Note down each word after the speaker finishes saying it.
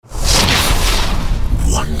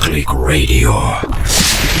Click Radio.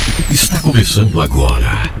 Está começando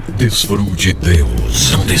agora. Desfrute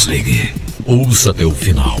Deus. Não desligue. Ouça até o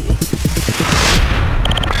final.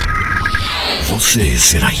 Você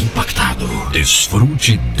será impactado.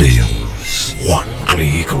 Desfrute Deus. One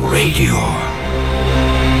Click Radio.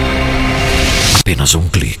 Apenas um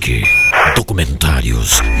clique.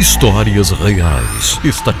 Documentários, histórias reais,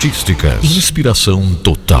 estatísticas, inspiração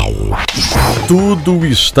total. Tudo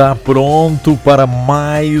está pronto para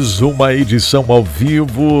mais uma edição ao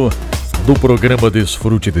vivo do programa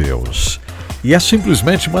Desfrute Deus. E é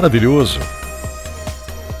simplesmente maravilhoso.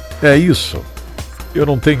 É isso. Eu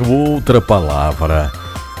não tenho outra palavra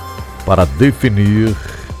para definir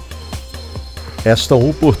esta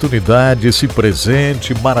oportunidade, esse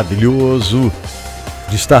presente maravilhoso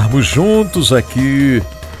de estarmos juntos aqui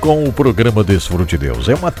com o programa Desfrute Deus.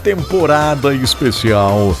 É uma temporada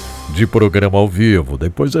especial de programa ao vivo.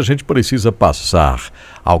 Depois a gente precisa passar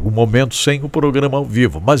algum momento sem o programa ao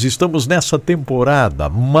vivo, mas estamos nessa temporada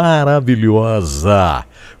maravilhosa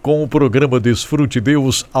com o programa Desfrute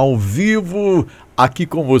Deus ao vivo aqui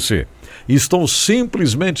com você. Estou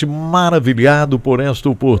simplesmente maravilhado por esta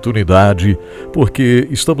oportunidade, porque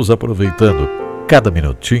estamos aproveitando cada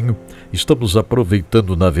minutinho, estamos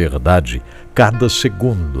aproveitando, na verdade, cada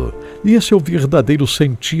segundo. E esse é o verdadeiro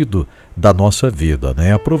sentido da nossa vida,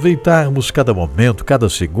 né? Aproveitarmos cada momento, cada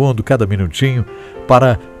segundo, cada minutinho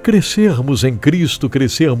para crescermos em Cristo,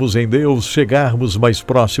 crescermos em Deus, chegarmos mais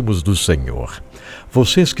próximos do Senhor.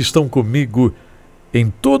 Vocês que estão comigo em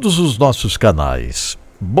todos os nossos canais,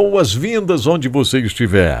 boas-vindas onde você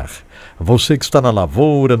estiver. Você que está na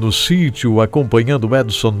lavoura, no sítio, acompanhando o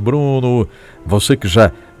Edson Bruno, você que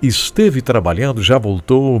já esteve trabalhando, já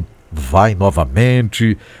voltou, vai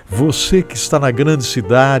novamente, você que está na grande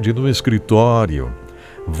cidade, no escritório,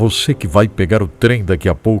 você que vai pegar o trem daqui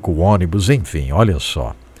a pouco, o ônibus, enfim, olha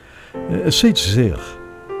só. Sei dizer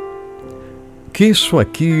que isso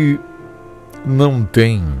aqui não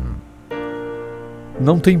tem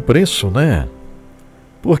preço, né?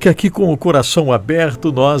 Porque aqui com o coração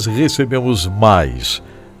aberto nós recebemos mais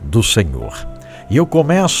do Senhor. E eu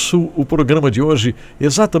começo o programa de hoje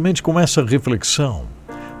exatamente com essa reflexão,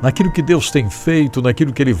 naquilo que Deus tem feito,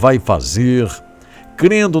 naquilo que Ele vai fazer,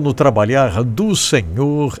 crendo no trabalhar do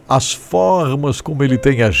Senhor, as formas como Ele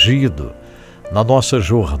tem agido na nossa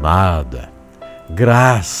jornada.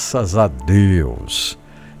 Graças a Deus.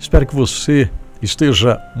 Espero que você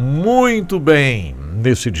esteja muito bem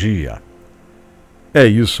nesse dia. É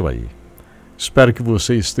isso aí. Espero que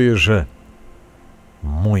você esteja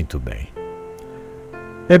muito bem.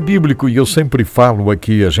 É bíblico e eu sempre falo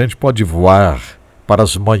aqui, a gente pode voar para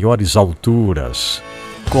as maiores alturas,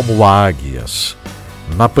 como águias,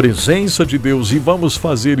 na presença de Deus, e vamos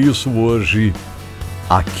fazer isso hoje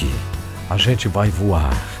aqui. A gente vai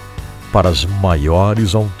voar para as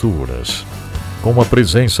maiores alturas, com a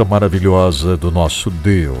presença maravilhosa do nosso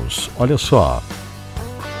Deus. Olha só.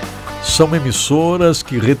 São emissoras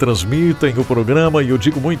que retransmitem o programa e eu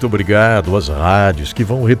digo muito obrigado às rádios que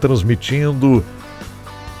vão retransmitindo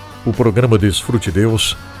o programa Desfrute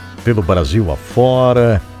Deus pelo Brasil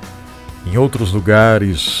afora, em outros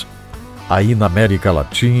lugares, aí na América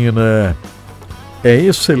Latina. É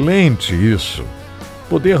excelente isso,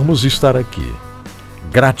 podermos estar aqui.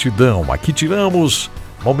 Gratidão, aqui tiramos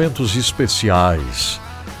momentos especiais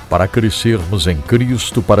para crescermos em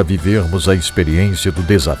Cristo, para vivermos a experiência do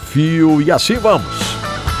desafio, e assim vamos.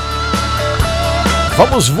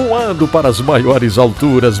 Vamos voando para as maiores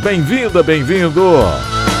alturas. Bem-vinda, bem-vindo!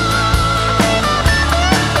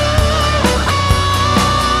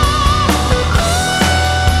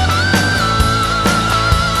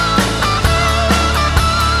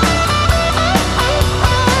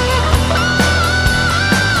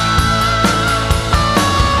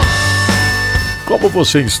 Como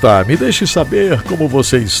você está? Me deixe saber como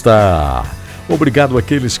você está. Obrigado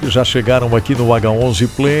àqueles que já chegaram aqui no H11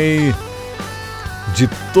 Play. De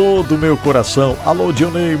todo o meu coração. Alô,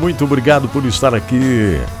 Dionei, muito obrigado por estar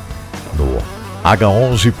aqui no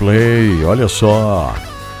H11 Play. Olha só.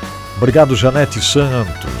 Obrigado, Janete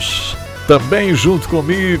Santos. Também junto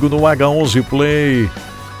comigo no H11 Play,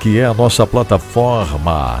 que é a nossa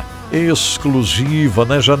plataforma exclusiva,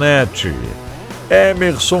 né, Janete?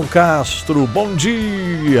 Emerson Castro, bom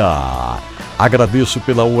dia! Agradeço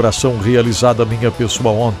pela oração realizada minha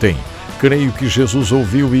pessoa ontem. Creio que Jesus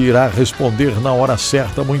ouviu e irá responder na hora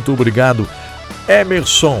certa. Muito obrigado.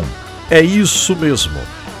 Emerson, é isso mesmo.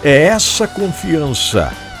 É essa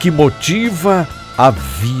confiança que motiva a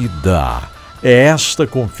vida. É esta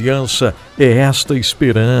confiança, é esta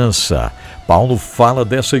esperança. Paulo fala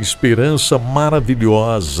dessa esperança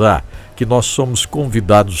maravilhosa que nós somos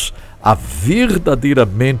convidados a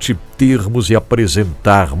verdadeiramente termos e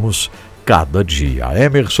apresentarmos cada dia.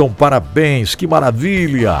 Emerson, parabéns, que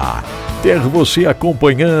maravilha ter você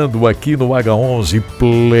acompanhando aqui no H11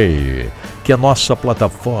 Play, que é nossa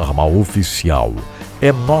plataforma oficial,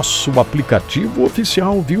 é nosso aplicativo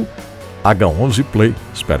oficial, viu? H11 Play,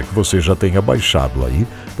 espero que você já tenha baixado aí,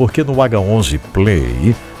 porque no H11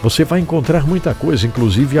 Play você vai encontrar muita coisa,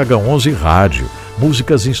 inclusive H11 Rádio,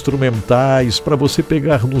 músicas instrumentais para você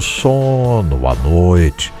pegar no sono à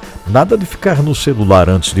noite. Nada de ficar no celular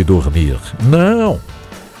antes de dormir, não!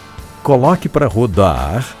 Coloque para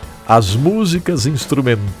rodar as músicas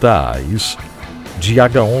instrumentais de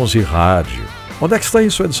H11 Rádio. Onde é que está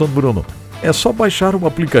isso, Edson Bruno? É só baixar o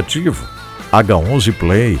aplicativo H11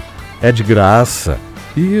 Play. É de graça.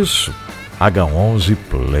 Isso. H11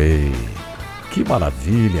 Play. Que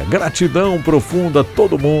maravilha. Gratidão profunda a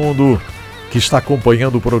todo mundo que está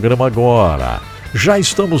acompanhando o programa agora. Já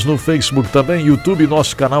estamos no Facebook também, YouTube,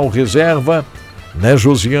 nosso canal Reserva. Né,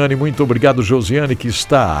 Josiane? Muito obrigado, Josiane, que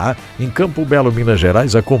está em Campo Belo, Minas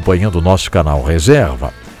Gerais, acompanhando o nosso canal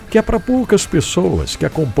Reserva, que é para poucas pessoas que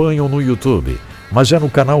acompanham no YouTube, mas é no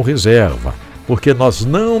canal Reserva, porque nós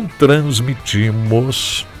não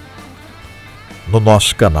transmitimos no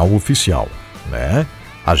nosso canal oficial, né?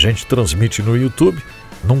 A gente transmite no YouTube,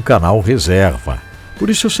 num canal Reserva. Por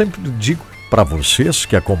isso eu sempre digo para vocês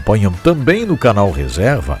que acompanham também no canal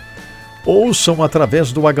Reserva, ouçam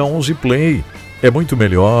através do H11 Play. É muito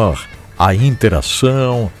melhor a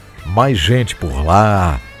interação, mais gente por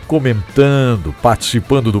lá, comentando,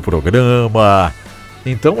 participando do programa.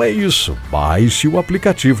 Então é isso, baixe o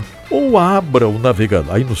aplicativo ou abra o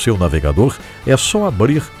navegador. Aí no seu navegador é só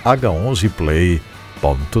abrir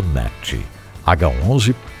h11play.net.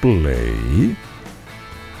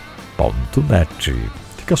 h11play.net.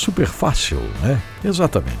 Fica super fácil, né?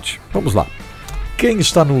 Exatamente. Vamos lá. Quem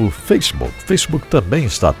está no Facebook? Facebook também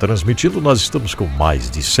está transmitindo. Nós estamos com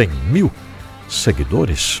mais de 100 mil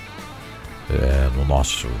seguidores no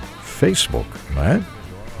nosso Facebook, né?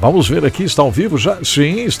 Vamos ver aqui, está ao vivo já?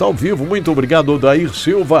 Sim, está ao vivo. Muito obrigado, Odair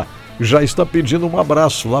Silva. Já está pedindo um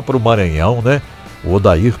abraço lá para o Maranhão, né? O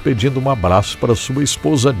Odair pedindo um abraço para sua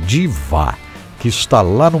esposa Diva, que está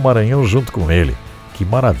lá no Maranhão junto com ele. Que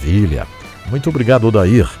maravilha. Muito obrigado,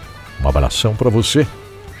 Odair. Um abração para você.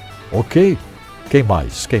 Ok. Quem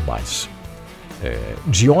mais?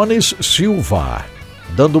 Dionis Silva,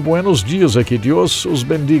 dando buenos dias aqui. Deus os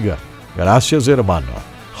bendiga. Graças, hermano.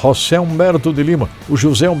 José Humberto de Lima. O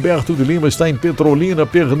José Humberto de Lima está em Petrolina,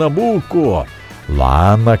 Pernambuco.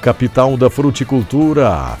 Lá na capital da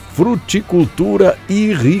fruticultura. Fruticultura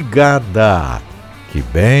irrigada. Que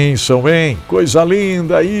bênção, hein? Coisa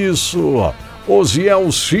linda isso.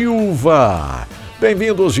 Osiel Silva.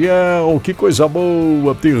 Bem-vindo, Osiel. Que coisa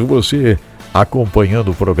boa ter você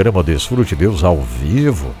acompanhando o programa DesfruteDeus ao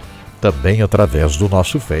vivo, também através do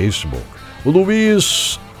nosso Facebook. O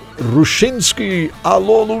Luiz Ruchinski,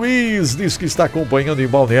 alô Luiz, diz que está acompanhando em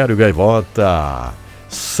Balneário Gaivota,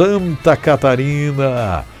 Santa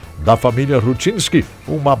Catarina, da família Ruchinski.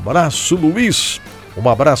 Um abraço, Luiz, um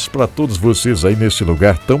abraço para todos vocês aí nesse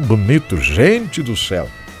lugar tão bonito, gente do céu.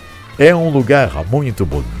 É um lugar muito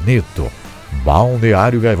bonito,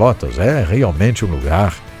 Balneário Gaivotas, é realmente um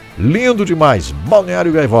lugar lindo demais.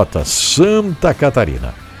 Balneário Gaivota, Santa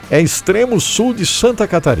Catarina. É extremo sul de Santa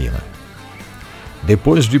Catarina.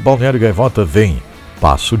 Depois de Balneário Gaivota vem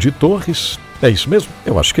Passo de Torres. É isso mesmo?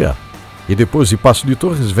 Eu acho que é. E depois de Passo de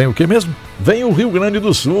Torres vem o que mesmo? Vem o Rio Grande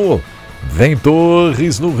do Sul. Vem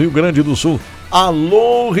Torres no Rio Grande do Sul.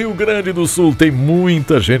 Alô, Rio Grande do Sul. Tem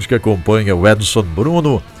muita gente que acompanha o Edson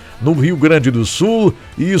Bruno no Rio Grande do Sul.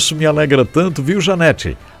 E isso me alegra tanto, viu,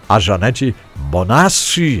 Janete? A Janete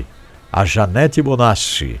Bonassi.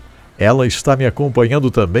 Ela está me acompanhando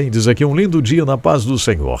também, diz aqui, um lindo dia na paz do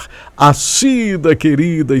Senhor. A Cida,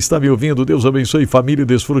 querida, está me ouvindo. Deus abençoe, família,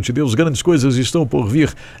 desfrute Deus, grandes coisas estão por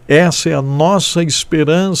vir. Essa é a nossa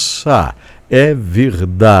esperança. É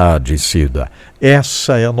verdade, Cida.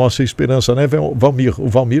 Essa é a nossa esperança, né, Valmir? O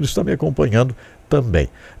Valmir está me acompanhando também.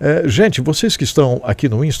 Gente, vocês que estão aqui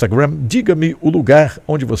no Instagram, diga-me o lugar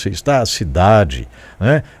onde você está, a cidade,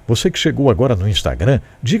 né? Você que chegou agora no Instagram,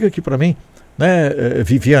 diga aqui para mim, né,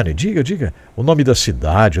 Viviane, diga o nome da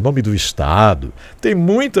cidade, o nome do estado. Tem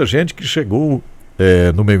muita gente que chegou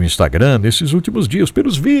no meu Instagram nesses últimos dias,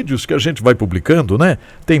 pelos vídeos que a gente vai publicando, né?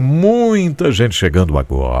 Tem muita gente chegando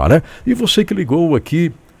agora. E você que ligou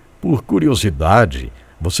aqui por curiosidade,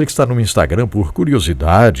 Você que está no Instagram por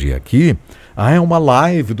curiosidade aqui, é uma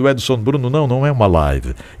live do Edson Bruno. Não, não é uma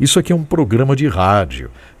live. Isso aqui é um programa de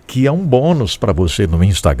rádio, que é um bônus para você no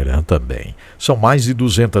Instagram também. São mais de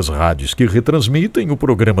 200 rádios que retransmitem o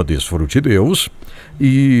programa DesfruteDeus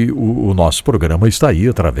e o nosso programa está aí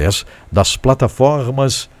através das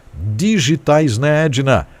plataformas digitais, né,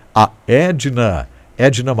 Edna? A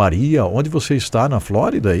Edna Maria, onde você está? Na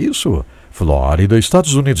Flórida, é isso? Flórida,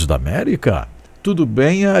 Estados Unidos da América. Tudo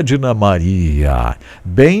bem, Edna Maria?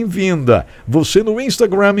 Bem-vinda. Você no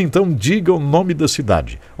Instagram, então, diga o nome da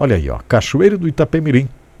cidade. Olha aí, Cachoeiro do Itapemirim,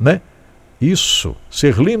 né? Isso.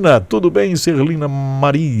 Serlina, tudo bem, Serlina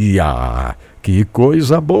Maria? Que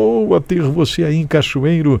coisa boa ter você aí em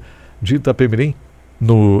Cachoeiro de Itapemirim,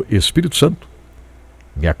 no Espírito Santo,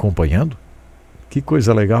 me acompanhando. Que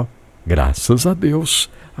coisa legal. Graças a Deus.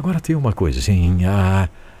 Agora tem uma coisinha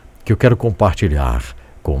que eu quero compartilhar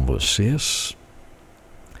com vocês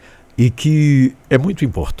e que é muito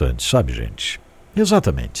importante, sabe, gente?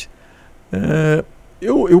 Exatamente.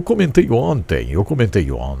 Eu comentei ontem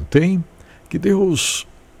que Deus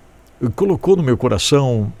colocou no meu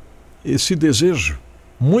coração esse desejo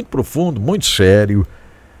muito profundo, muito sério,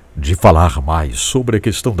 de falar mais sobre a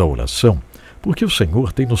questão da oração, porque o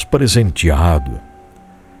Senhor tem nos presenteado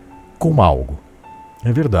com algo.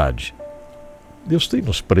 É verdade. Deus tem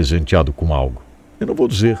nos presenteado com algo. Eu não vou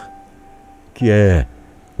dizer que é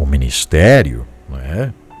o ministério, não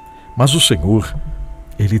é? Mas o Senhor,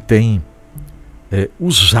 Ele tem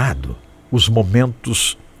usado os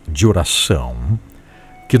momentos de oração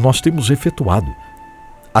que nós temos efetuado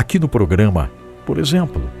aqui no programa. Por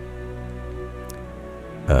exemplo,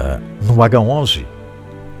 no H11,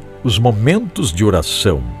 os momentos de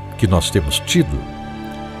oração que nós temos tido,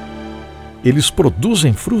 eles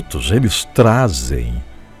produzem frutos, eles trazem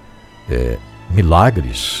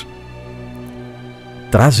milagres,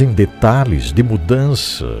 trazem detalhes de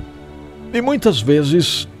mudança e muitas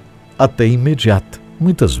vezes até imediata,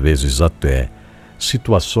 muitas vezes até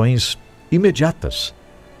situações imediatas,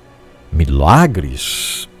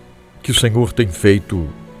 milagres que o Senhor tem feito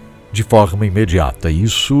de forma imediata.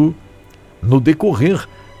 Isso no decorrer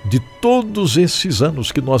de todos esses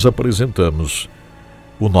anos que nós apresentamos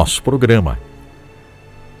o nosso programa.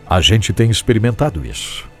 A gente tem experimentado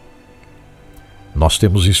isso. Nós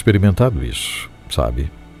temos experimentado isso,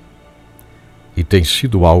 sabe? E tem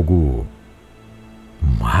sido algo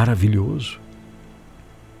maravilhoso.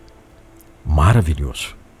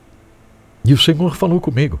 Maravilhoso. E o Senhor falou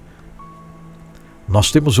comigo.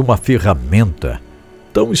 Nós temos uma ferramenta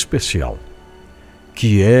tão especial,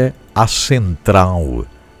 que é a central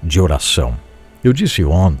de oração. Eu disse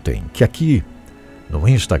ontem que aqui no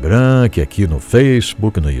Instagram, que aqui no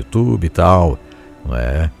Facebook, no YouTube e tal, não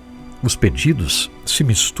é? Os pedidos se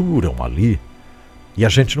misturam ali e a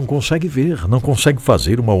gente não consegue ver, não consegue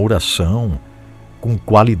fazer uma oração com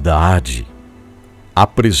qualidade,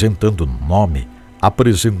 apresentando nome,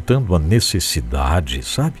 apresentando a necessidade,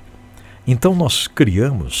 sabe? Então nós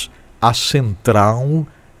criamos a central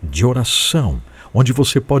de oração, onde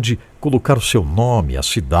você pode colocar o seu nome, a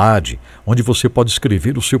cidade, onde você pode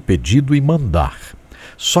escrever o seu pedido e mandar.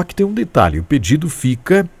 Só que tem um detalhe, o pedido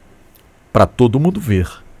fica para todo mundo ver,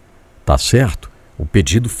 tá certo? O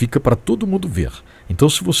pedido fica para todo mundo ver. Então,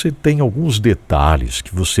 se você tem alguns detalhes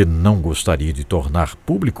que você não gostaria de tornar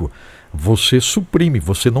público, você suprime,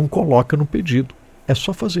 você não coloca no pedido. É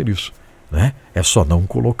só fazer isso, né? É só não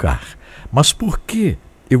colocar. Mas por que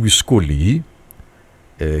eu escolhi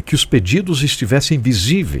que os pedidos estivessem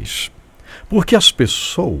visíveis? Porque as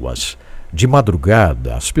pessoas de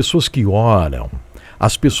madrugada, as pessoas que oram,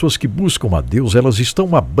 as pessoas que buscam a Deus, elas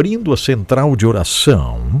estão abrindo a central de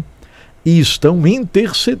oração e estão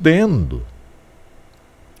intercedendo.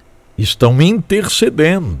 Estão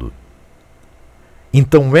intercedendo.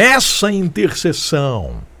 Então essa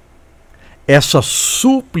intercessão, essa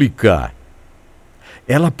súplica,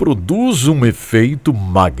 ela produz um efeito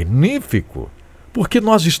magnífico, porque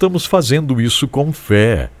nós estamos fazendo isso com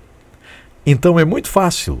fé. Então é muito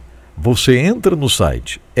fácil. Você entra no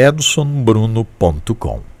site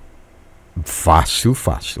edsonbruno.com. Fácil,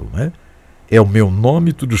 né? É o meu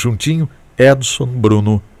nome, tudo juntinho,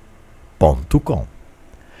 edsonbruno.com.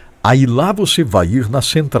 Aí lá você vai ir na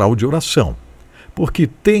central de oração, porque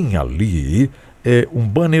tem ali um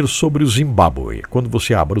banner sobre o Zimbábue. Quando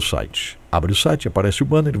você abre o site, aparece o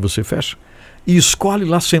banner, você fecha e escolhe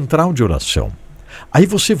lá central de oração. Aí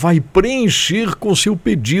você vai preencher com seu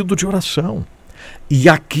pedido de oração. E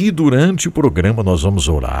aqui durante o programa nós vamos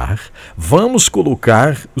orar, vamos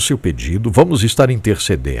colocar o seu pedido, vamos estar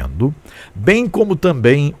intercedendo, bem como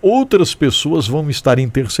também outras pessoas vão estar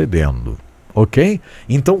intercedendo. ok?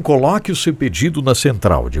 Então coloque o seu pedido na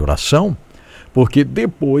central de oração, porque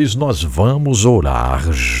depois nós vamos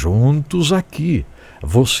orar juntos aqui.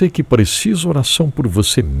 Você que precisa oração por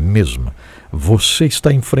você mesma, você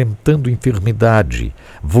está enfrentando enfermidade,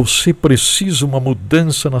 você precisa uma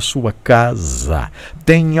mudança na sua casa,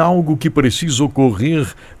 tem algo que precisa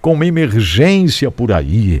ocorrer com emergência por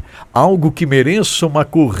aí, algo que mereça uma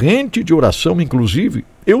corrente de oração, inclusive,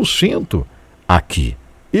 eu sinto aqui,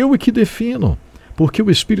 eu é que defino, porque o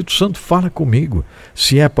Espírito Santo fala comigo,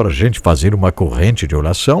 se é para a gente fazer uma corrente de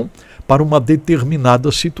oração, para uma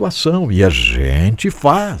determinada situação, e a gente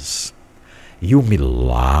faz. E o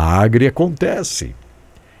milagre acontece.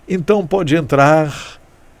 Então pode entrar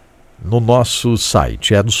no nosso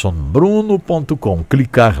site, edsonbruno.com,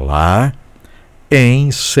 clicar lá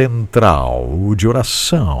em Central de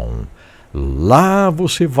Oração. Lá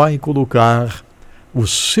você vai colocar o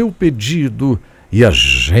seu pedido e a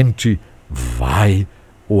gente vai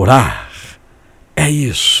orar. É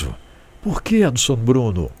isso. Por que, Edson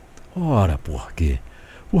Bruno? Ora, por quê?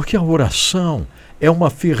 Porque a oração é uma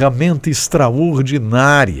ferramenta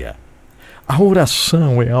extraordinária. A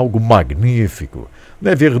oração é algo magnífico. Não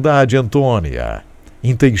é verdade, Antônia?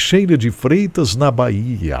 Em Teixeira de Freitas, na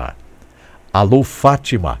Bahia. Alô,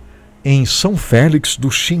 Fátima, em São Félix do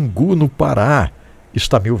Xingu, no Pará.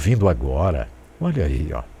 Está me ouvindo agora. Olha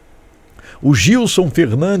aí, ó. O Gilson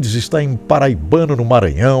Fernandes está em Paraibano, no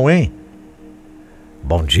Maranhão, hein?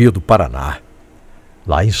 Bom dia do Paraná.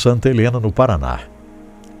 Lá em Santa Helena, no Paraná.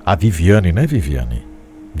 A Viviane, né, Viviane?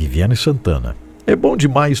 Viviane Santana. É bom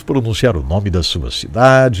demais pronunciar o nome da sua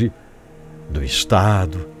cidade, do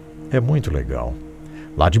estado. É muito legal.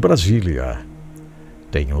 Lá de Brasília.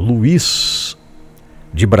 Tem o Luiz,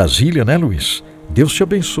 de Brasília, né, Luiz? Deus te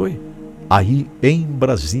abençoe. Aí em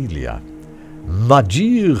Brasília.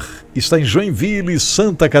 Nadir está em Joinville,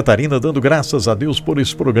 Santa Catarina, dando graças a Deus por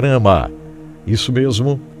esse programa. Isso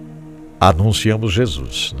mesmo. Anunciamos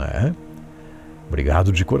Jesus, né?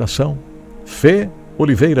 Obrigado de coração. Fê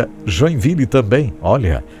Oliveira, Joinville também.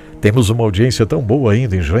 Olha, temos uma audiência tão boa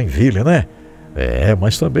ainda em Joinville, né?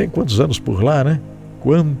 Mas também quantos anos por lá, né?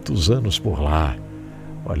 Quantos anos por lá.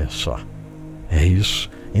 Olha só. É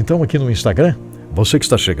isso. Então aqui no Instagram, você que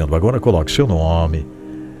está chegando agora, coloque seu nome,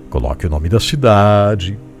 coloque o nome da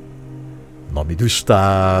cidade, nome do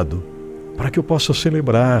estado, para que eu possa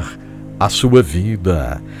celebrar a sua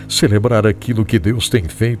vida, celebrar aquilo que Deus tem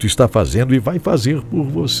feito, está fazendo e vai fazer por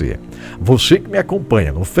você. Você que me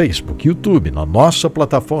acompanha no Facebook, YouTube, na nossa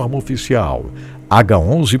plataforma oficial,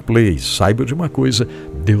 H11 Play, saiba de uma coisa,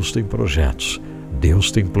 Deus tem projetos,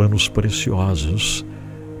 Deus tem planos preciosos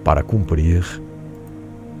para cumprir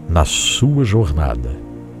na sua jornada.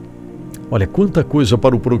 Olha, quanta coisa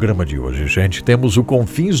para o programa de hoje, gente. Temos o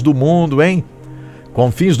Confins do Mundo, hein?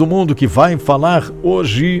 Confins do Mundo, que vai falar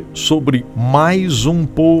hoje sobre mais um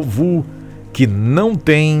povo que não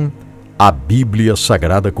tem a Bíblia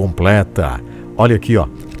Sagrada completa. Olha aqui, ó.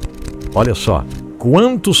 Olha só.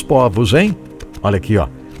 Quantos povos, hein? Olha aqui, ó.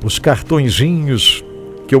 Os cartõezinhos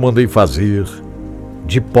que eu mandei fazer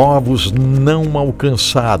de povos não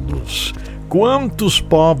alcançados. Quantos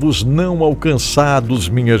povos não alcançados,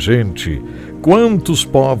 minha gente? Quantos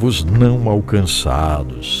povos não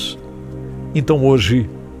alcançados? Então hoje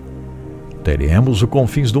teremos o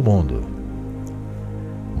Confins do Mundo.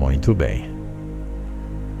 Muito bem.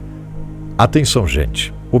 Atenção,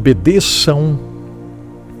 gente. Obedeçam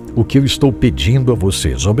o que eu estou pedindo a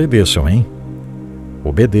vocês. Obedeçam, hein?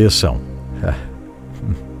 Obedeçam.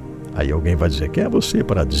 Aí alguém vai dizer, quem é você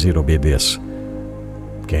para dizer obedeça?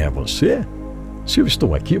 Quem é você? Se eu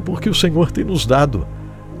estou aqui porque o Senhor tem nos dado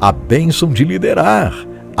a bênção de liderar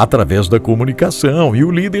através da comunicação, e o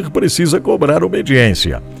líder precisa cobrar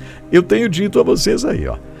obediência. Eu tenho dito a vocês aí,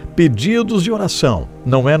 ó, pedidos de oração,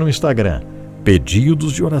 não é no Instagram,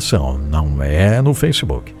 pedidos de oração, não é no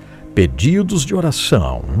Facebook, pedidos de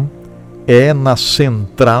oração é na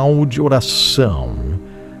central de oração,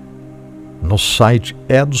 no site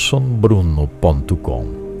edsonbruno.com.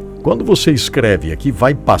 Quando você escreve aqui,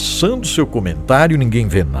 vai passando seu comentário, ninguém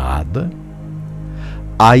vê nada.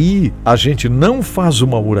 Aí a gente não faz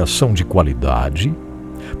uma oração de qualidade,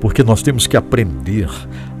 porque nós temos que aprender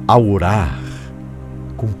a orar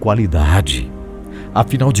com qualidade.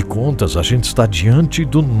 Afinal de contas, a gente está diante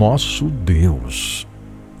do nosso Deus.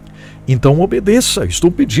 Então obedeça,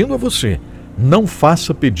 estou pedindo a você. Não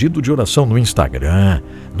faça pedido de oração no Instagram,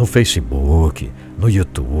 no Facebook, no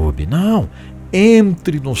YouTube. Não,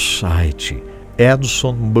 entre no site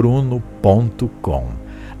edsonbruno.com.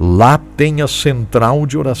 Lá tem a central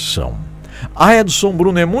de oração. Ah, Edson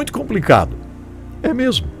Bruno, é muito complicado. É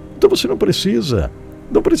mesmo. Então você não precisa.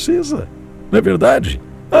 Não precisa. Não é verdade?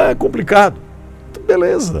 É complicado. Então,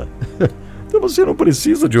 beleza. Então você não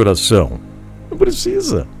precisa de oração. Não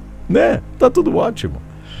precisa, né? Tá tudo ótimo.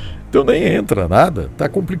 Então nem entra nada. Tá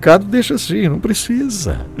complicado, deixa assim, não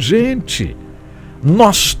precisa. Gente,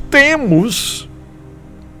 nós temos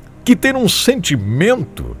que ter um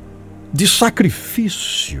sentimento de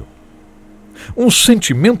sacrifício, um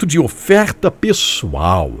sentimento de oferta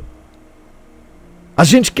pessoal. A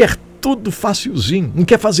gente quer tudo facilzinho, não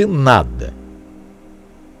quer fazer nada.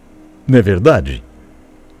 Não é verdade?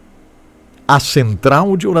 A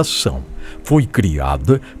central de oração foi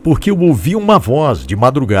criada porque eu ouvi uma voz de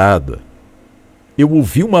madrugada. Eu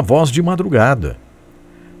ouvi uma voz de madrugada.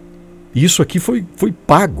 E isso aqui foi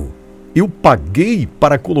pago. Eu paguei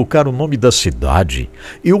para colocar o nome da cidade.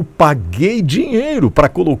 Eu paguei dinheiro para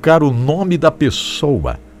colocar o nome da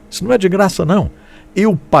pessoa. Isso não é de graça, não.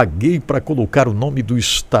 Eu paguei para colocar o nome do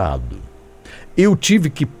estado. Eu tive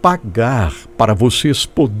que pagar para vocês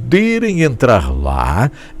poderem entrar lá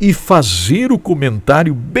e fazer o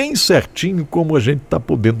comentário bem certinho como a gente está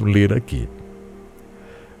podendo ler aqui.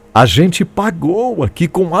 A gente pagou aqui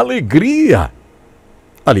com alegria.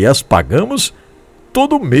 Aliás, pagamos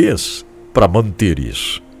todo mês para manter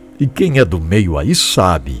isso. E quem é do meio aí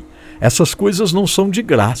sabe, essas coisas não são de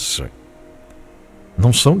graça.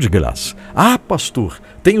 Não são de graça. Ah, pastor,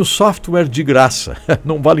 tem o software de graça.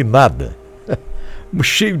 Não vale nada.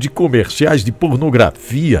 Cheio de comerciais de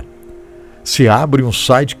pornografia. Você abre um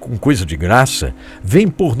site com coisa de graça, vem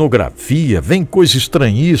pornografia, vem coisa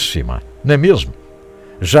estranhíssima, não é mesmo?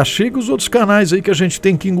 Já chega os outros canais aí que a gente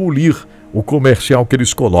tem que engolir o comercial que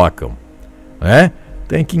eles colocam, né?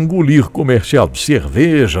 Tem que engolir comercial de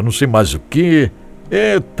cerveja, não sei mais o quê.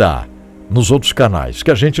 Eita, nos outros canais,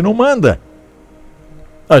 que a gente não manda.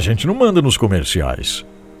 A gente não manda nos comerciais.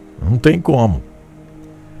 Não tem como.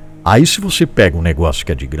 Aí se você pega um negócio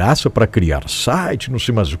que é de graça para criar site, não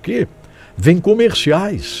sei mais o quê, vem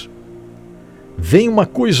comerciais. Vem uma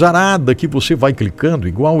coisa arada que você vai clicando,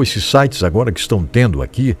 igual esses sites agora que estão tendo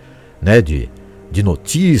aqui, né, de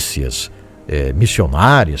notícias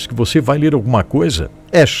missionárias, que você vai ler alguma coisa,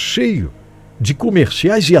 é cheio de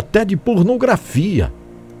comerciais e até de pornografia.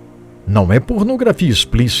 Não é pornografia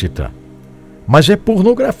explícita, mas é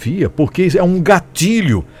pornografia, porque é um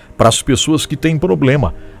gatilho para as pessoas que têm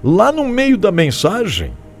problema. Lá no meio da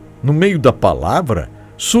mensagem, no meio da palavra,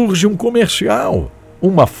 surge um comercial,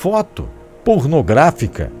 uma foto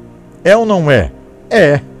pornográfica. É ou não é?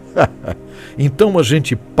 É. Então a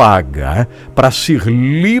gente paga para ser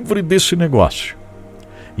livre desse negócio.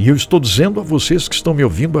 E eu estou dizendo a vocês que estão me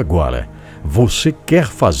ouvindo agora, você quer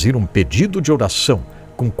fazer um pedido de oração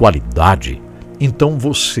com qualidade? Então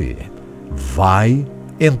você vai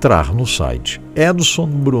entrar no site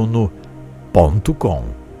edsonbruno.com,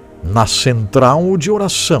 na central de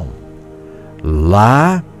oração.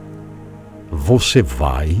 Lá você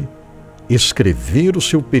vai escrever o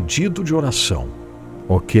seu pedido de oração,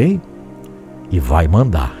 ok? E vai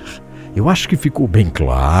mandar. Eu acho que ficou bem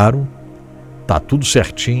claro, tá tudo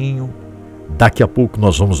certinho. Daqui a pouco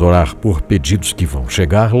nós vamos orar por pedidos que vão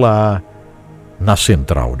chegar lá, na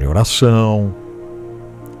central de oração,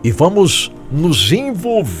 e vamos nos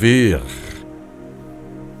envolver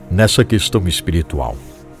nessa questão espiritual.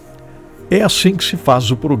 É assim que se faz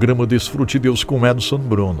o programa DesfruteDeus com Edson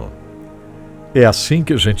Bruno. É assim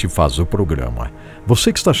que a gente faz o programa.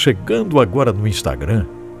 Você que está chegando agora no Instagram,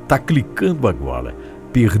 está clicando agora,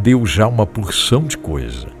 perdeu já uma porção de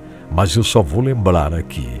coisa. Mas eu só vou lembrar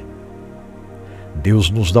aqui. Deus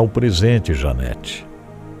nos dá o presente, Janete,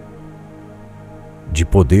 de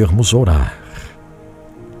podermos orar.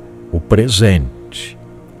 O presente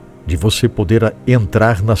de você poder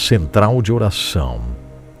entrar na central de oração,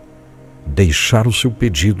 deixar o seu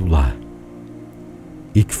pedido lá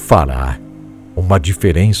e que fará uma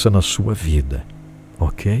diferença na sua vida,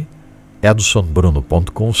 ok?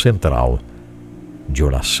 edsonbruno.com, central de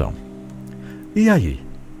oração. E aí?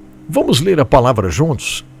 Vamos ler a palavra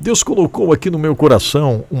juntos? Deus colocou aqui no meu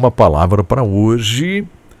coração uma palavra para hoje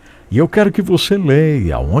e eu quero que você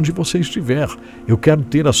leia, onde você estiver. Eu quero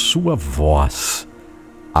ter a sua voz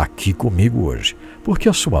aqui comigo hoje, porque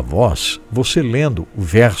a sua voz, você lendo o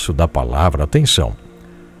verso da palavra, atenção,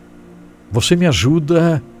 você me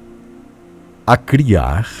ajuda a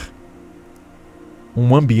criar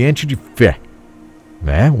um ambiente de fé,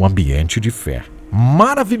 né? Um ambiente de fé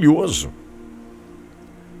maravilhoso.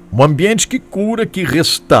 Um ambiente que cura, que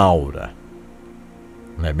restaura.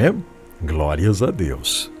 Não é mesmo? Glórias a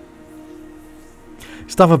Deus.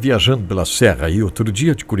 Estava viajando pela serra aí outro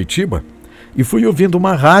dia de Curitiba e fui ouvindo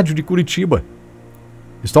uma rádio de Curitiba.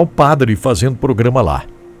 Está o padre fazendo programa lá.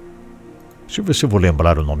 Deixa eu ver se eu vou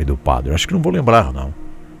lembrar o nome do padre. Acho que não vou lembrar, não.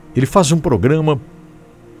 Ele faz um programa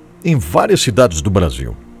em várias cidades do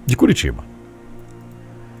Brasil, de Curitiba.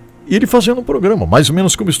 E ele fazendo um programa, mais ou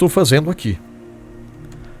menos como estou fazendo aqui.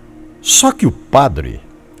 Só que o padre,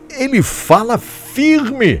 ele fala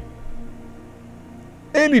firme.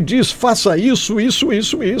 Ele diz, faça isso, isso,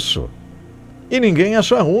 isso, isso. E ninguém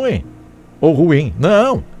acha ruim. Ou ruim.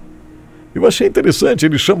 Não. Eu achei interessante,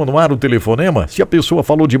 ele chama no ar o telefonema. Se a pessoa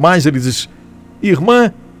falou demais, ele diz,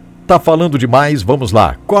 irmã, tá falando demais, vamos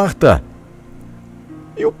lá, corta.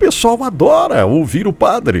 E o pessoal adora ouvir o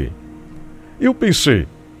padre. Eu pensei,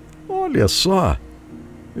 olha só,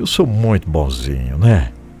 eu sou muito bonzinho,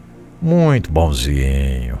 né? Muito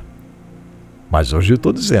bonzinho. Mas hoje eu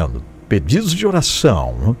estou dizendo, pedidos de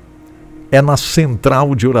oração é na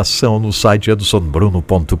central de oração no site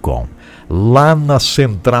edsonbruno.com. Lá na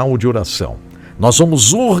central de oração. Nós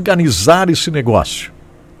vamos organizar esse negócio.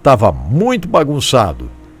 Estava muito bagunçado.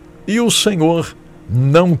 E o Senhor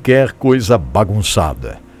não quer coisa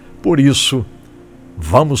bagunçada. Por isso,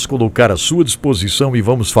 vamos colocar à sua disposição e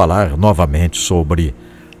vamos falar novamente sobre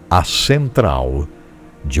a central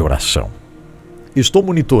de oração. Estou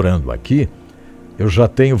monitorando aqui. Eu já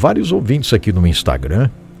tenho vários ouvintes aqui no Instagram,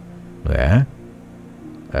 né?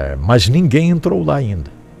 Mas ninguém entrou lá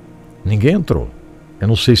ainda. Ninguém entrou. Eu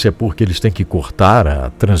não sei se é porque eles têm que cortar a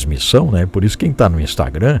transmissão, né? Por isso quem está no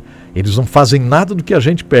Instagram, eles não fazem nada do que a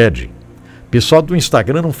gente pede. O pessoal do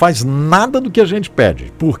Instagram não faz nada do que a gente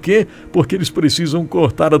pede. Por quê? Porque eles precisam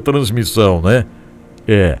cortar a transmissão, né?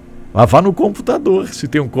 Mas vá no computador, se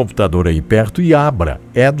tem um computador aí perto, e abra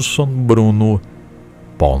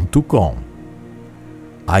edsonbruno.com.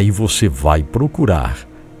 Aí você vai procurar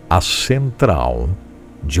a central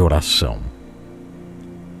de oração.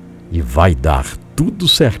 E vai dar tudo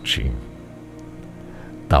certinho.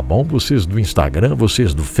 Tá bom? Vocês do Instagram,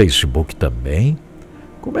 vocês do Facebook também.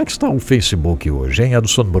 Como é que está o Facebook hoje, hein,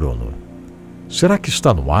 Edson Bruno? Será que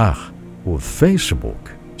está no ar o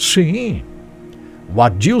Facebook? Sim. O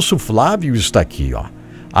Adilson Flávio está aqui, ó.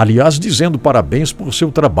 Aliás, dizendo parabéns por seu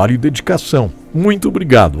trabalho e dedicação. Muito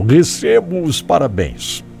obrigado. Recebo os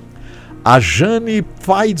parabéns. A Jane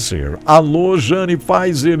Pfizer. Alô, Jane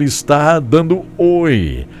Pfizer está dando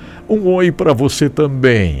oi. Um oi para você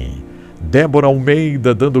também. Débora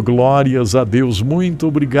Almeida dando glórias a Deus. Muito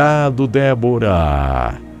obrigado,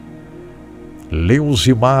 Débora.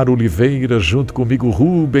 Leuzimar Oliveira junto comigo.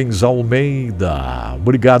 Rubens Almeida.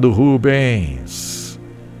 Obrigado, Rubens.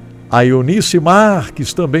 A Eunice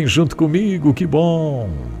Marques também junto comigo. Que bom.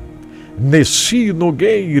 Nessi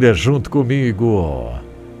Nogueira junto comigo.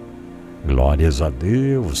 Glórias a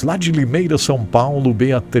Deus. Lá de Limeira, São Paulo,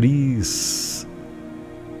 Beatriz.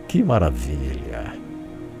 Que maravilha.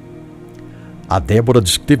 A Débora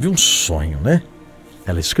disse que teve um sonho, né?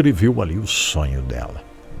 Ela escreveu ali o sonho dela.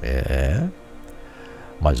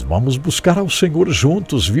 Mas vamos buscar ao Senhor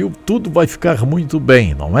juntos, viu? Tudo vai ficar muito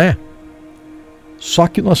bem, não é? Só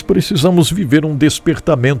que nós precisamos viver um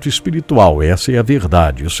despertamento espiritual. Essa é a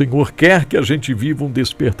verdade. O Senhor quer que a gente viva um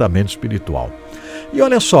despertamento espiritual. E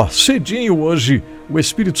olha só, cedinho hoje o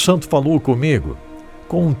Espírito Santo falou comigo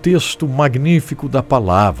com um texto magnífico da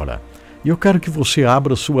palavra. E eu quero que você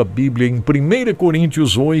abra sua Bíblia em 1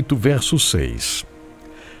 Coríntios 8, verso 6.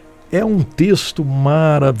 É um texto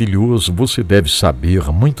maravilhoso, você deve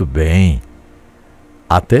saber muito bem,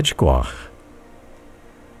 até de cor.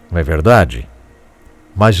 Não é verdade?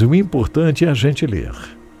 Mas o importante é a gente ler.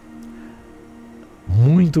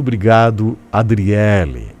 Muito obrigado,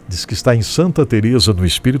 Adriele. Diz que está em Santa Teresa, no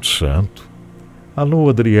Espírito Santo. Alô,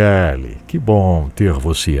 Adriele, que bom ter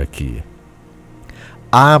você aqui.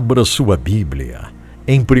 Abra sua Bíblia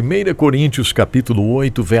em 1 Coríntios capítulo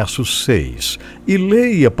 8, verso 6 e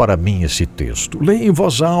leia para mim esse texto. Leia em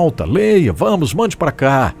voz alta, leia, vamos, mande para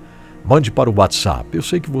cá, mande para o WhatsApp. Eu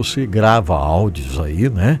sei que você grava áudios aí,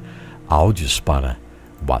 né? Áudios para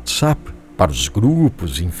o WhatsApp, para os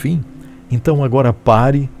grupos, enfim. Então agora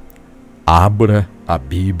pare, abra a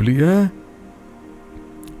Bíblia,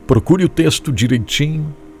 procure o texto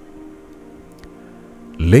direitinho,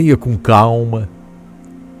 leia com calma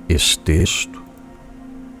esse texto,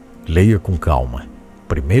 leia com calma.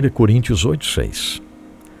 1 Coríntios 8, 6.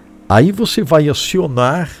 Aí você vai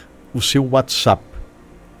acionar o seu WhatsApp,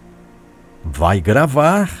 vai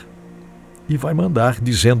gravar e vai mandar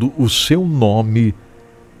dizendo o seu nome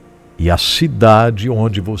e a cidade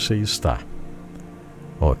onde você está.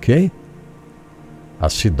 Ok? A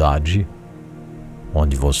cidade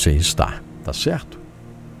onde você está. Tá certo?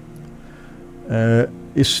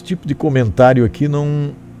 Esse tipo de comentário aqui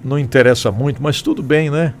não interessa muito, mas tudo bem,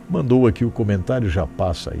 né? Mandou aqui o comentário, já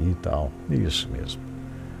passa aí e tal. Isso mesmo.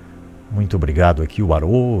 Muito obrigado aqui, o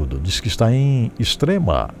Haroldo. Diz que está em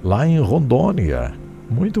Extrema, lá em Rondônia.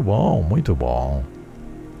 Muito bom, muito bom.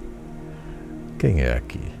 Quem é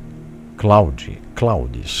aqui?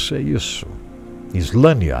 Claudes, é isso.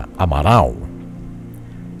 Islânia Amaral.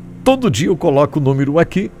 Todo dia eu coloco o número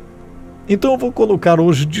aqui, então eu vou colocar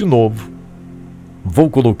hoje de novo. Vou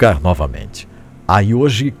colocar novamente. Aí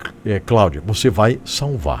hoje, Cláudia, você vai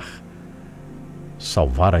salvar.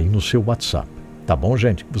 Salvar aí no seu WhatsApp. Tá bom,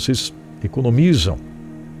 gente? Vocês economizam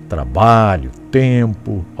trabalho,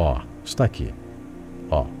 tempo. Ó, está aqui.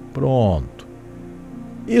 Ó, pronto.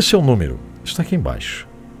 Esse é o número. Está aqui embaixo.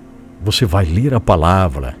 Você vai ler a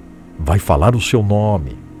palavra, vai falar o seu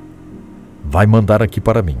nome, vai mandar aqui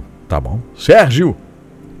para mim, tá bom? Sérgio,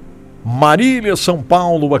 Marília, São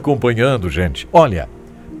Paulo, acompanhando, gente. Olha,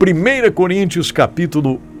 1 Coríntios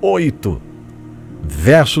capítulo 8,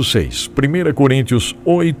 verso 6. 1 Coríntios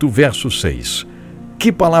 8, verso 6.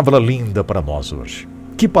 Que palavra linda para nós hoje.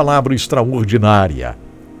 Que palavra extraordinária.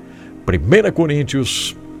 1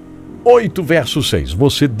 Coríntios 8, verso 6.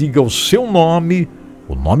 Você diga o seu nome,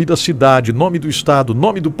 o nome da cidade, nome do estado,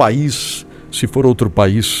 nome do país, se for outro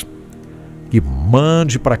país, e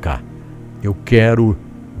mande para cá. Eu quero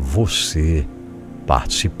você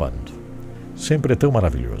participando. Sempre é tão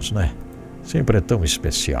maravilhoso, né? Sempre é tão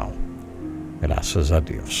especial. Graças a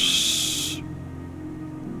Deus.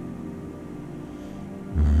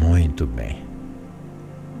 Muito bem.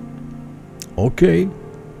 Ok.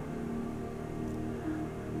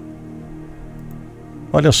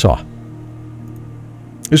 Olha só.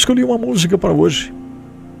 Escolhi uma música para hoje.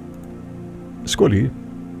 Escolhi.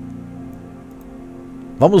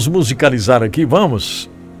 Vamos musicalizar aqui, vamos?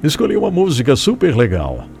 Escolhi uma música super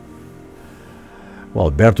legal. O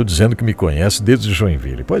Alberto dizendo que me conhece desde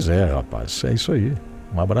Joinville. Pois é, rapaz, é isso aí.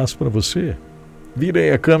 Um abraço para você.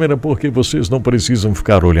 Virei a câmera porque vocês não precisam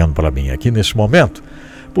ficar olhando para mim aqui nesse momento,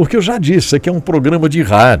 porque eu já disse, aqui é um programa de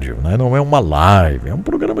rádio, né? Não é uma live, é um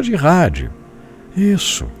programa de rádio.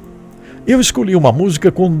 Isso. Eu escolhi uma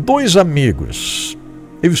música com 2 amigos.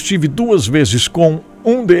 Eu estive 2 vezes com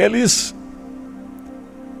um deles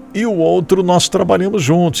e o outro nós trabalhamos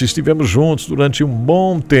juntos, estivemos juntos durante um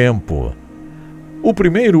bom tempo. O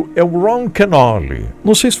primeiro é o Ron Kenoly.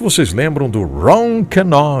 Não sei se vocês lembram do Ron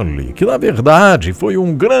Kenoly, que na verdade foi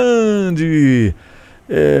um grande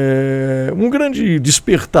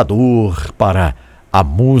despertador para a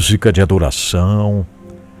música de adoração,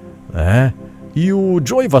 né? E o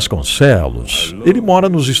Joey Vasconcelos, ele mora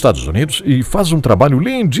nos Estados Unidos e faz um trabalho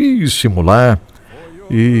lindíssimo lá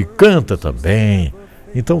e canta também.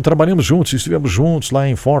 Então trabalhamos juntos, estivemos juntos lá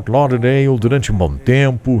em Fort Lauderdale durante um bom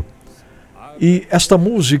tempo. E esta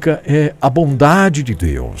música é A Bondade de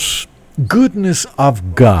Deus, Goodness of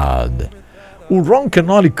God. O Ron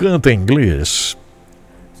Kenoly canta em inglês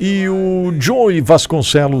e o Joey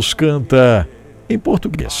Vasconcelos canta em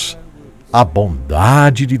português. A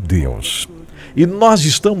Bondade de Deus. E nós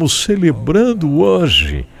estamos celebrando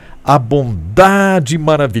hoje a bondade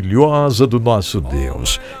maravilhosa do nosso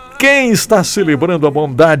Deus. Quem está celebrando a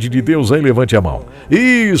bondade de Deus aí, levante a mão.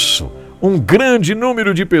 Isso, um grande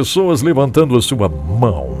número de pessoas levantando a sua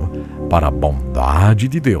mão para a bondade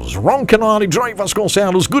de Deus. Ron Kenoly, Joey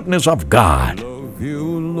Vasconcelos, Goodness of God. Love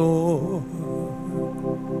you, Lord,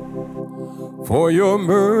 for your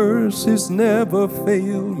mercies never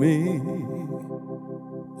fail me.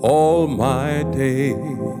 All my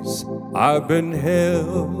days I've been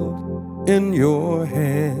held in your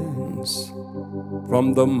hands.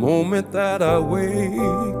 From the moment that I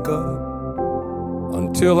wake up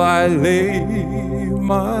until I lay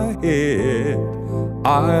my head,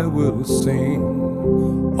 I will sing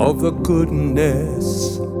of the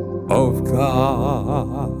goodness of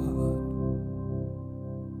God.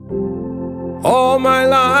 All my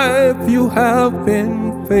life you have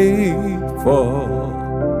been faithful.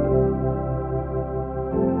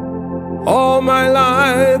 All my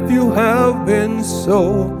life you have been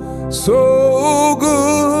so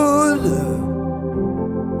good.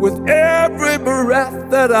 With every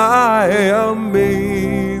breath that I am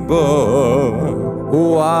able,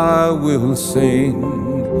 oh, I will sing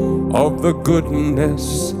of the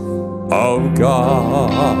goodness of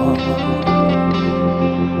God.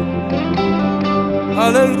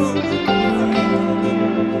 Hallelujah.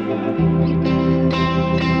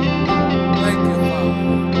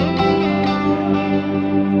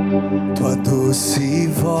 Tua doce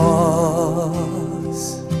voz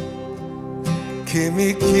que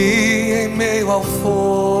me guia em meio ao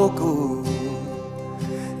fogo,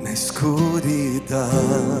 na escuridão,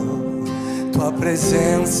 tua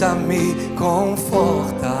presença me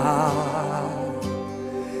conforta.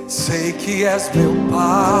 Sei que és meu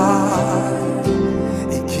Pai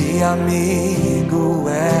e que amigo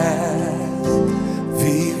és.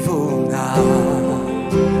 Vivo na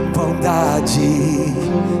bondade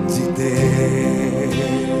de Deus.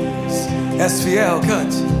 És fiel,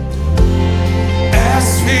 cante.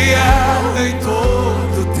 És fiel em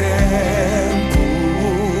todo tempo.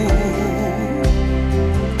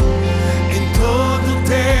 Em todo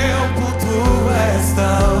tempo tu és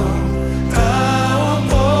tão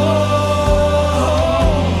bom.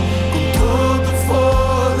 Com todo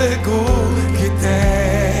fôlego que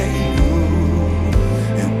tenho,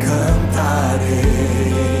 eu cantarei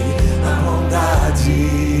a bondade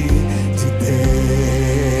de Deus.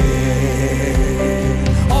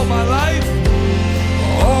 All my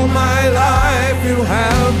life you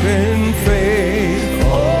have been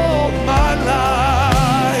faithful.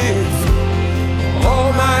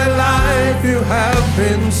 All my life you have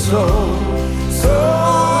been so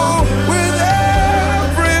with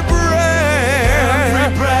every breath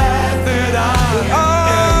that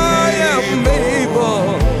I am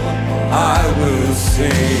able, I will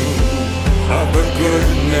sing of the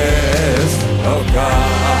goodness of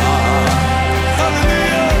God.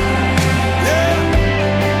 Hallelujah. Yeah.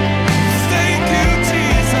 Thank you,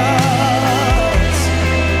 Jesus.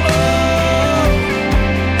 Oh,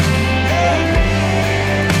 yeah.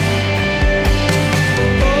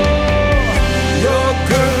 Oh, your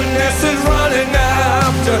goodness is running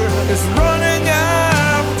after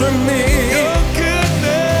me.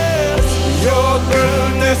 Your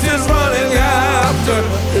goodness is running after,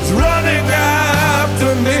 it's running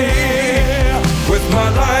after me. With my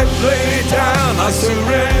life laid down, I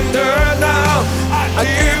surrender now. I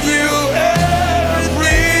give you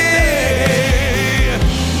everything.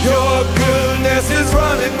 Your goodness is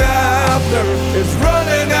running after, it's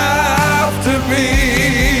running after me.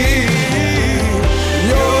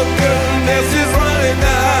 Your goodness is running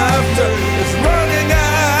after, it's running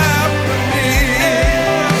after me.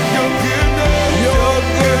 Your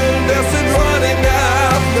goodness is running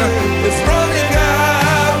after, it's running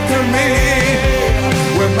after me.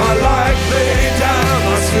 With my life laid down,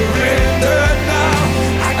 I surrender now.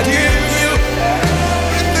 I give you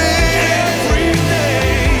everything.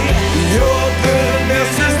 Your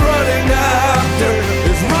goodness is running after,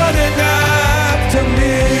 it's running after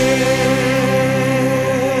me.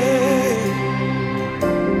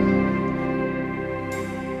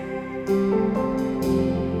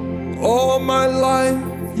 All my life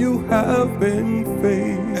you have been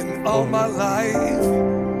faithful. And all my life,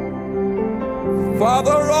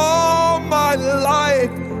 Father, all my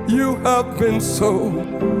life you have been so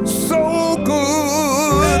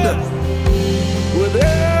good. With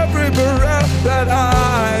every breath that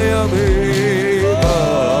I am able,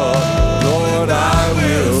 Lord, I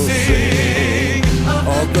will sing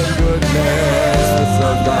of the goodness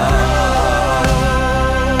of God.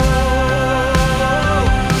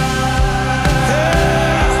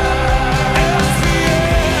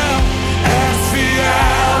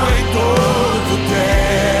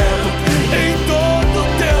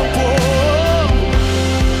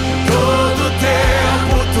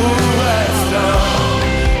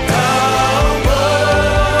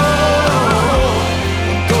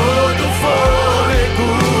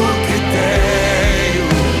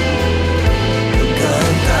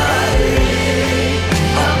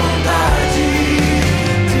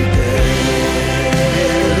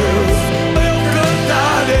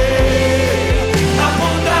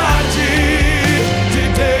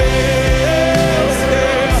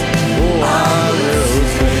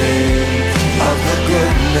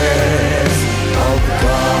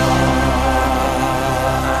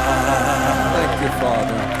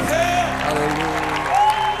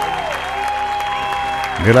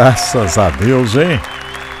 Graças a Deus, hein?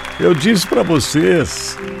 Eu disse pra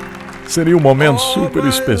vocês, seria um momento super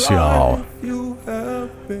especial.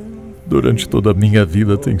 Durante toda a minha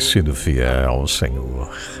vida tem sido fiel, Senhor.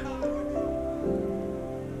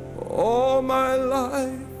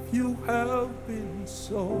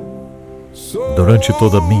 Durante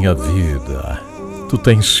toda a minha vida, Tu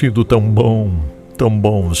tens sido tão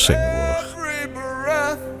bom, Senhor.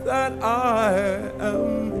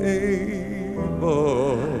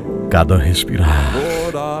 Cada respirar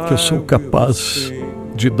que eu sou capaz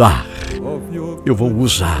de dar, eu vou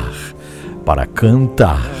usar para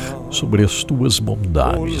cantar sobre as Tuas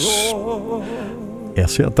bondades.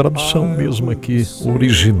 Essa é a tradução mesmo aqui,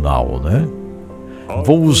 original, né?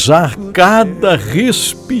 Vou usar cada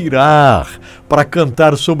respirar para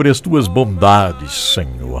cantar sobre as Tuas bondades,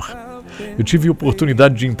 Senhor. Eu tive a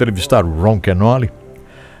oportunidade de entrevistar o Ron Kenoly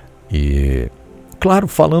e claro,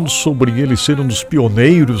 falando sobre ele ser um dos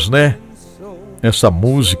pioneiros, né? Essa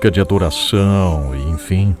música de adoração,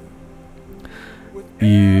 enfim.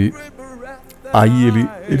 E aí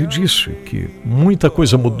ele disse que muita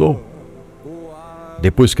coisa mudou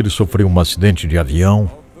depois que ele sofreu um acidente de avião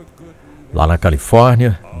lá na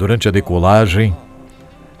Califórnia. Durante a decolagem,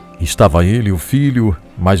 estava ele, o filho,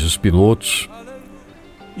 mais os pilotos,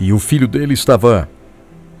 e o filho dele estava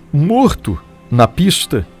morto na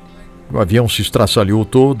pista. O avião se estraçalhou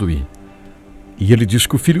todo e ele disse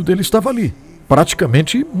que o filho dele estava ali,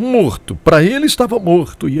 praticamente morto. Para ele estava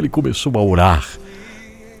morto, e ele começou a orar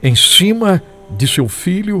em cima de seu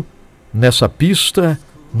filho nessa pista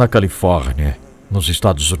na Califórnia, nos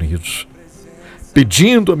Estados Unidos,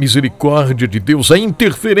 pedindo a misericórdia de Deus, a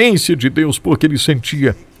interferência de Deus, porque ele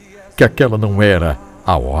sentia que aquela não era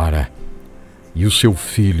a hora. E o seu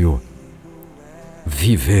filho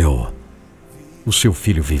viveu. O seu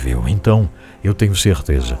filho viveu. Então, eu tenho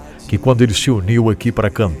certeza que quando ele se uniu aqui para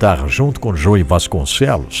cantar junto com Joey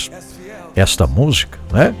Vasconcelos esta música,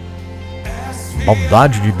 né?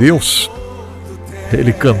 Bondade de Deus,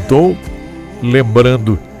 ele cantou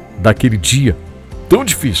lembrando daquele dia tão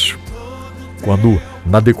difícil, quando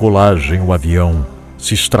na decolagem o avião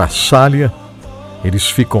se estraçalha, eles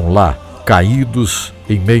ficam lá caídos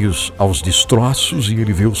em meio aos destroços, e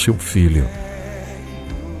ele vê o seu filho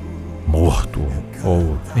morto,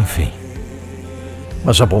 ou enfim.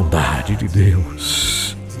 Mas a bondade de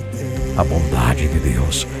Deus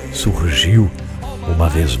surgiu uma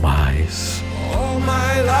vez mais.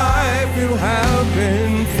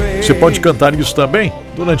 Você pode cantar isso também?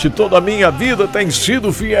 Durante toda a minha vida tens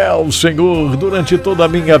sido fiel, Senhor. Durante toda a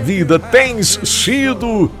minha vida tens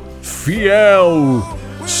sido fiel,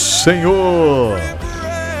 Senhor.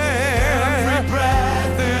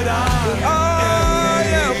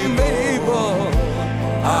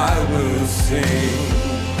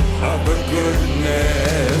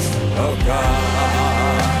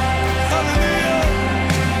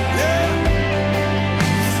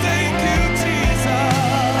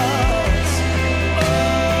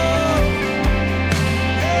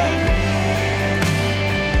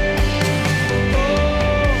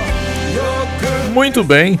 Muito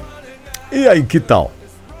bem. E aí, que tal?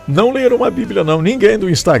 Não leram a Bíblia não, ninguém do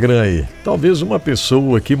Instagram aí. Talvez uma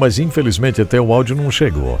pessoa aqui, mas infelizmente até o áudio não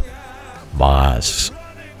chegou. Mas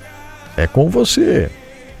é com você.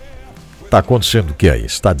 Está acontecendo o que aí?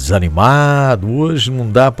 Está desanimado? Hoje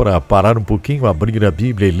não dá para parar um pouquinho, abrir a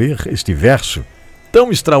Bíblia e ler este verso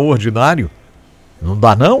tão extraordinário? Não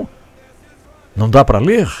dá não? Não dá para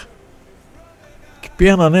ler? Que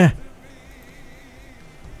pena, né?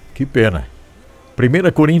 Que pena.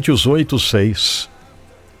 1 Coríntios 8:6.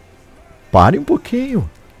 Pare um pouquinho.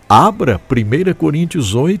 Abra 1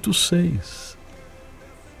 Coríntios 8:6.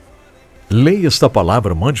 Leia esta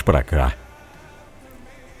palavra, mande para cá.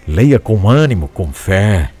 Leia com ânimo, com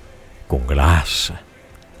fé, com graça.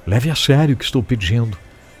 Leve a sério o que estou pedindo.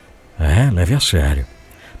 Leve a sério.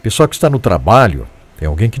 Pessoal que está no trabalho, tem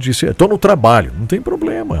alguém que disse, estou no trabalho. Não tem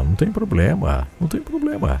problema.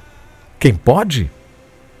 Quem pode,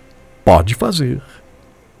 pode fazer.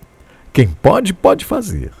 Quem pode, pode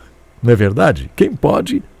fazer. Não é verdade? Quem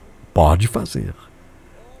pode, pode fazer.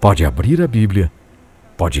 Pode abrir a Bíblia,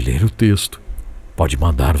 pode ler o texto, pode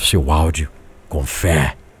mandar o seu áudio com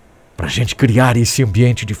fé, para a gente criar esse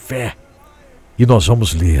ambiente de fé. E nós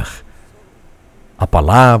vamos ler a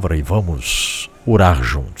palavra e vamos orar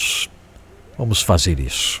juntos. Vamos fazer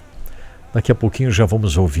isso. Daqui a pouquinho já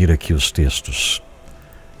vamos ouvir aqui os textos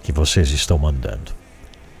que vocês estão mandando.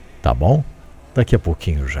 Tá bom? Daqui a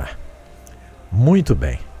pouquinho já. Muito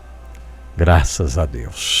bem. Graças a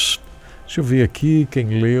Deus. Deixa eu ver aqui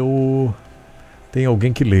quem leu. Tem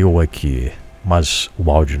alguém que leu aqui, mas o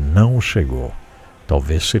áudio não chegou.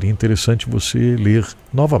 Talvez seria interessante você ler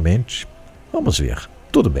novamente. Vamos ver.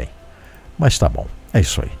 Tudo bem. Mas tá bom. É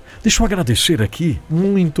isso aí. Deixa eu agradecer aqui.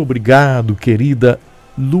 Muito obrigado, querida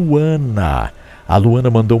Luana. A Luana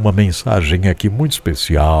mandou uma mensagem aqui muito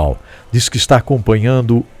especial. Diz que está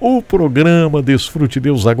acompanhando o programa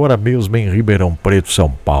DesfruteDeus agora mesmo em Ribeirão Preto,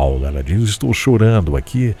 São Paulo. Ela diz, estou chorando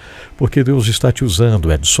aqui porque Deus está te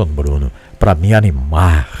usando, Edson Bruno, para me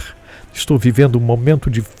animar. Estou vivendo um momento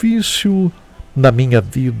difícil na minha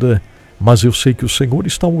vida, mas eu sei que o Senhor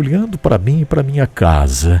está olhando para mim e para minha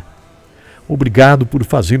casa. Obrigado por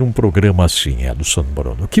fazer um programa assim, Edson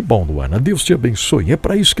Bruno. Que bom, Luana. Deus te abençoe. É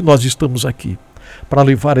para isso que nós estamos aqui. Para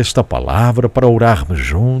levar esta palavra, para orarmos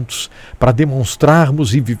juntos, para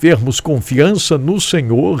demonstrarmos e vivermos confiança no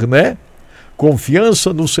Senhor, né?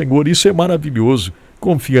 Confiança no Senhor, isso é maravilhoso.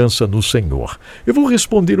 Confiança no Senhor. Eu vou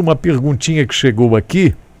responder uma perguntinha que chegou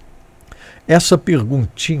aqui. Essa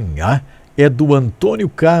perguntinha é do Antônio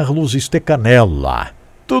Carlos Stecanella.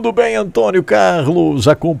 Tudo bem, Antônio Carlos?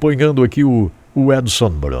 Acompanhando aqui o Edson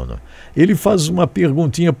Bruno. Ele faz uma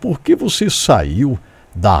perguntinha: por que você saiu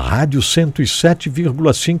da rádio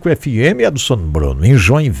 107,5 FM, Edson Bruno, em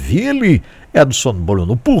Joinville, Edson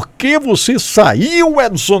Bruno? Por que você saiu,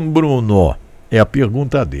 Edson Bruno? É a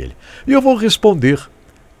pergunta dele. E eu vou responder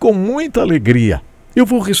com muita alegria. Eu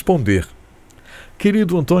vou responder.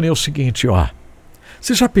 Querido Antônio, é o seguinte,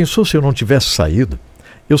 você já pensou se eu não tivesse saído?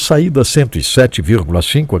 Eu saí da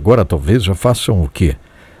 107,5, agora talvez já façam o quê?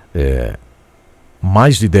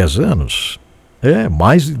 Mais de 10 anos?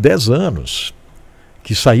 Mais de 10 anos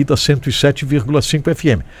que saí da 107,5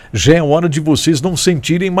 FM. Já é hora de vocês não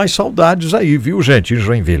sentirem mais saudades aí, viu, gente, em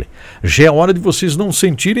Joinville? Já é hora de vocês não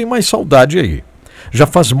sentirem mais saudade aí. Já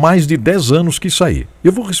faz mais de 10 anos que saí.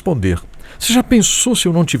 Eu vou responder. Você já pensou se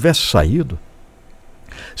eu não tivesse saído?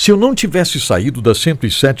 Se eu não tivesse saído da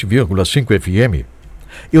 107,5 FM,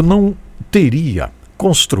 eu não teria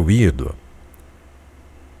construído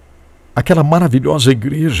aquela maravilhosa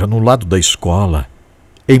igreja no lado da escola,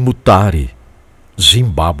 em Mutare,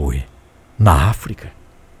 Zimbábue, na África.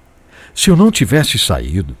 Se eu não tivesse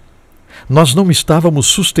saído, nós não estávamos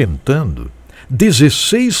sustentando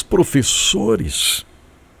 16 professores,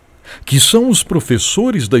 que são os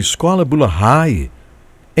professores da escola Bulahai,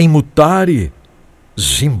 em Mutare,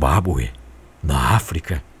 Zimbábue, na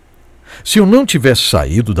África. Se eu não tivesse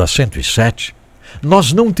saído da 107,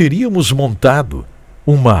 nós não teríamos montado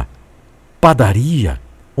uma padaria,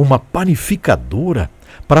 uma panificadora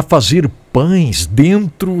para fazer pães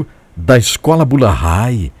dentro da escola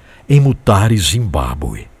Bulahai, em Mutare,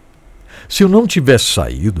 Zimbábue. Se eu não tivesse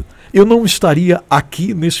saído, eu não estaria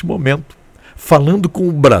aqui nesse momento, falando com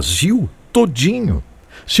o Brasil todinho.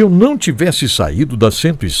 Se eu não tivesse saído da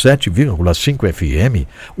 107,5 FM,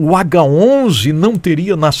 o H11 não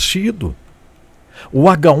teria nascido. O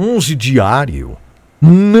H11 diário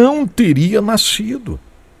não teria nascido.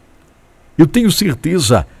 Eu tenho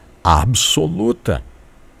certeza absoluta.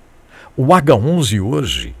 O H11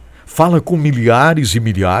 hoje fala com milhares e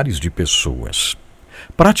milhares de pessoas.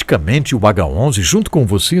 Praticamente o H11, junto com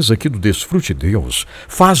vocês aqui do DesfruteDeus,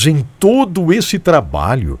 fazem todo esse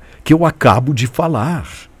trabalho que eu acabo de falar.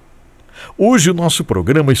 Hoje o nosso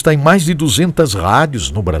programa está em mais de 200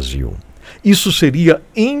 rádios no Brasil. Isso seria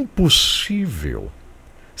impossível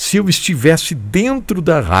se eu estivesse dentro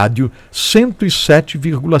da rádio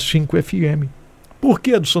 107,5 FM. Por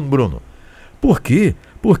que, Edson Bruno? Por quê?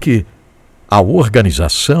 Porque a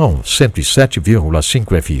organização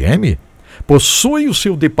 107,5 FM possui o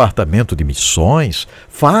seu departamento de missões,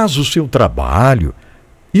 faz o seu trabalho,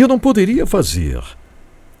 e eu não poderia fazer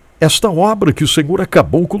esta obra que o Senhor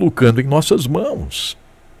acabou colocando em nossas mãos.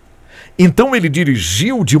 Então ele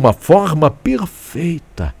dirigiu de uma forma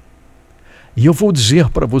perfeita. E eu vou dizer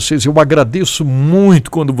para vocês, eu agradeço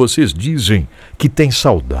muito quando vocês dizem que têm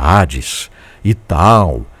saudades e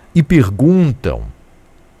tal, e perguntam,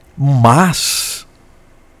 mas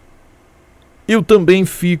eu também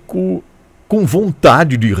fico com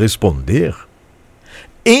vontade de responder,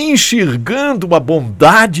 enxergando a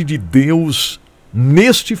bondade de Deus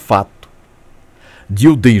neste fato, de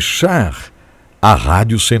eu deixar a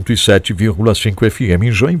rádio 107,5 FM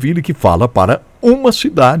em Joinville, que fala para uma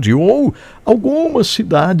cidade ou algumas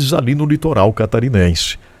cidades ali no litoral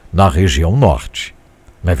catarinense, na região norte.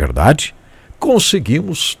 Não é verdade?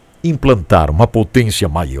 Conseguimos implantar uma potência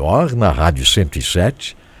maior na rádio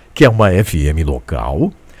 107, que é uma FM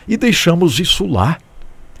local, e deixamos isso lá.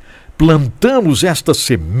 Plantamos esta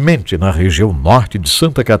semente na região norte de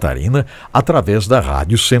Santa Catarina através da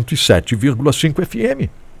rádio 107,5 FM.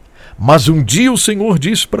 Mas um dia o Senhor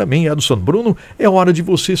disse para mim, Edson Bruno, é hora de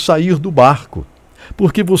você sair do barco,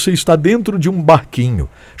 porque você está dentro de um barquinho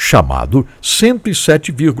chamado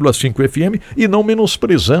 107,5 FM e não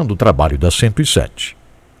menosprezando o trabalho da 107.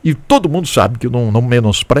 E todo mundo sabe que eu não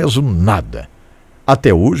menosprezo nada.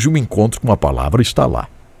 Até hoje o encontro com a palavra está lá.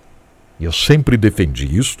 Eu sempre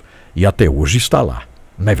defendi isso e até hoje está lá.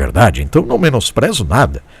 Não é verdade? Então não menosprezo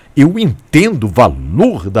nada. Eu entendo o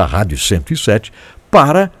valor da Rádio 107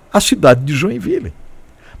 para a cidade de Joinville.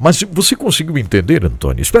 Mas você conseguiu entender,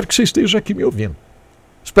 Antônio? Espero que você esteja aqui me ouvindo.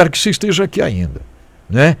 Espero que você esteja aqui ainda,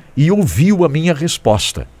 né? E ouviu a minha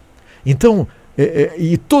resposta. Então,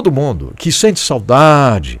 e todo mundo que sente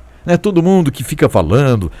saudade, né? Todo mundo que fica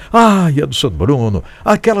falando, Edson Bruno,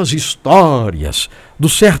 aquelas histórias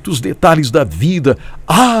dos certos detalhes da vida,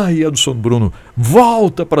 Edson Bruno,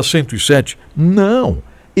 volta para 107. Não,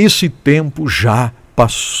 esse tempo já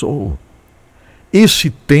passou. Esse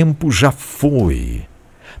tempo já foi.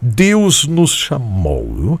 Deus nos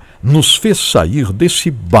chamou, nos fez sair desse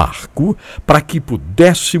barco para que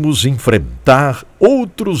pudéssemos enfrentar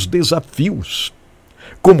outros desafios,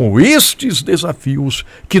 como estes desafios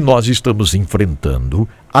que nós estamos enfrentando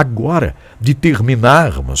agora, de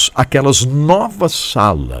terminarmos aquelas novas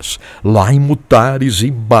salas lá em Mutare,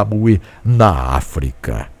 Zimbábue, na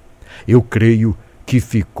África. Eu creio que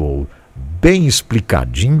ficou bem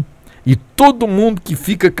explicadinho e todo mundo que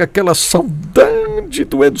fica com aquela saudade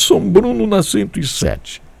do Edson Bruno na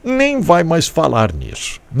 107 nem vai mais falar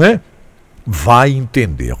nisso, né? Vai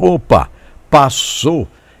entender. Opa, passou.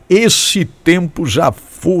 Esse tempo já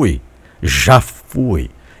foi.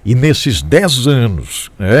 E nesses 10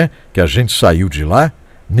 anos, né, que a gente saiu de lá,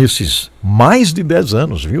 nesses mais de 10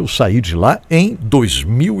 anos, viu? Saí de lá em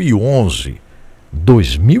 2011.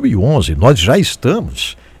 2011, nós já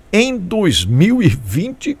estamos em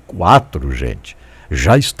 2024, gente.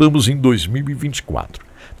 Já estamos em 2024.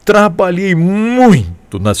 Trabalhei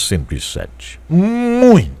muito na 107.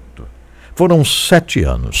 Muito. Foram 7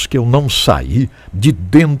 anos que eu não saí de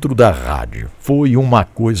dentro da rádio. Foi uma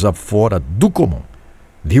coisa fora do comum.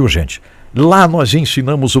 Viu, gente? Lá nós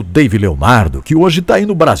ensinamos o Dave Leonardo, que hoje está aí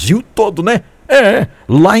no Brasil todo, né?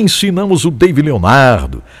 Lá ensinamos o Dave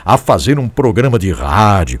Leonardo a fazer um programa de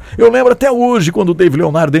rádio. Eu lembro até hoje quando o Dave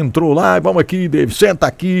Leonardo entrou lá, vamos aqui, Dave, senta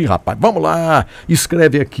aqui, rapaz, vamos lá,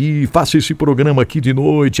 escreve aqui, faça esse programa aqui de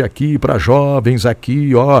noite, aqui para jovens,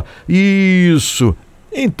 aqui, ó, isso.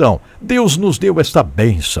 Então, Deus nos deu esta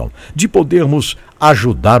bênção de podermos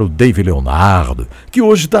ajudar o Dave Leonardo, que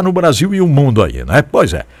hoje está no Brasil e o mundo aí, né?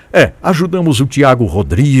 Pois é, ajudamos o Tiago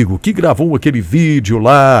Rodrigo, que gravou aquele vídeo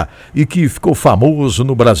lá e que ficou famoso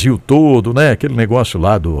no Brasil todo, né? Aquele negócio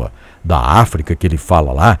lá da África que ele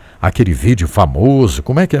fala lá, aquele vídeo famoso,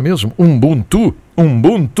 como é que é mesmo? Ubuntu,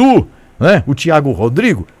 né? O Tiago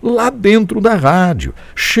Rodrigo, lá dentro da rádio,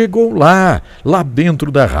 chegou lá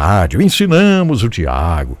dentro da rádio, ensinamos o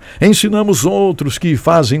Tiago, ensinamos outros que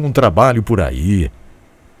fazem um trabalho por aí.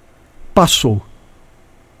 Passou,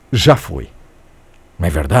 já foi, não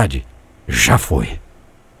é verdade? Já foi.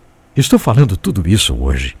 Estou falando tudo isso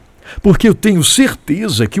hoje, porque eu tenho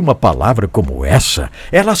certeza que uma palavra como essa,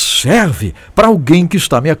 ela serve para alguém que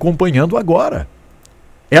está me acompanhando agora.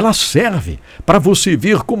 Ela serve para você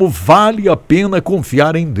ver como vale a pena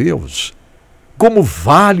confiar em Deus. Como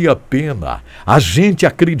vale a pena a gente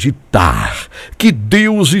acreditar que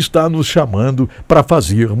Deus está nos chamando para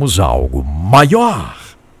fazermos algo maior.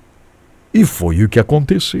 E foi o que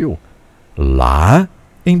aconteceu lá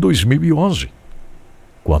em 2011,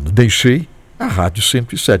 quando deixei a Rádio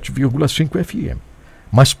 107,5 FM.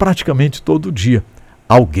 Mas praticamente todo dia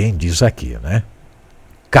alguém diz aqui, né?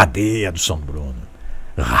 Cadê a do São Bruno?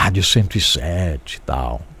 Rádio 107 e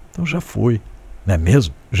tal. Então já foi, não é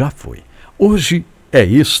mesmo? Já foi. Hoje é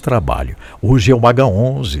esse trabalho. Hoje é o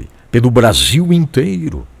H11, pelo Brasil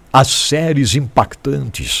inteiro. As séries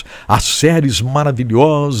impactantes, as séries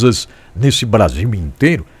maravilhosas nesse Brasil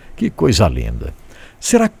inteiro. Que coisa linda.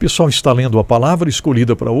 Será que o pessoal está lendo a palavra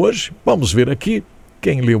escolhida para hoje? Vamos ver aqui.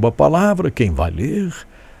 Quem leu a palavra, quem vai ler?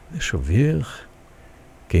 Deixa eu ver.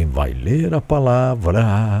 Quem vai ler a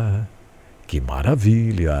palavra? Que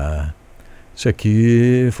maravilha! Isso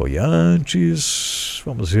aqui foi antes.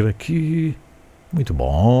 Vamos ver aqui. Muito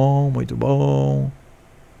bom, muito bom.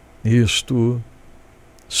 Isto.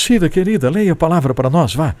 Cida, querida, leia a palavra para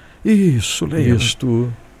nós, vá. Isso, leia.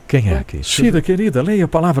 Isto. Quem é aqui? Cida, querida, leia a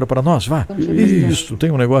palavra para nós, vá. Isso,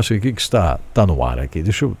 tem um negócio aqui que está no ar aqui.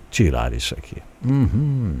 Deixa eu tirar isso aqui.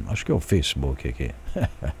 Acho que é o Facebook aqui.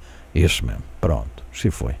 Isso mesmo, pronto,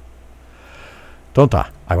 se foi. Então tá,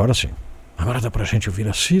 agora sim. Agora dá pra gente ouvir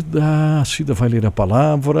a Cida. A Cida vai ler a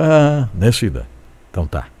palavra, né, Cida? Então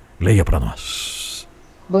tá, leia para nós.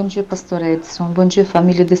 Bom dia, pastor Edson. Bom dia,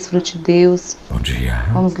 família DesfruteDeus. Bom dia.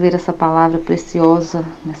 Vamos ler essa palavra preciosa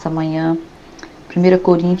nessa manhã. 1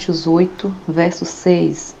 Coríntios 8, verso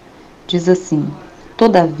 6, diz assim: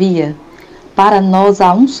 Todavia, para nós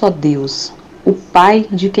há um só Deus, o Pai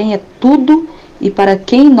de quem é tudo e para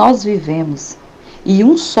quem nós vivemos, e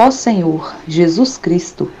um só Senhor, Jesus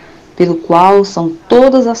Cristo, pelo qual são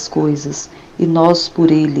todas as coisas, e nós por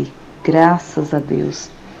Ele, graças a Deus.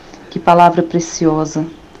 Que palavra preciosa,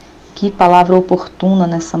 que palavra oportuna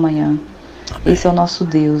nessa manhã. Amém. Esse é o nosso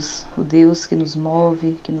Deus, o Deus que nos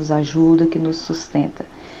move, que nos ajuda, que nos sustenta.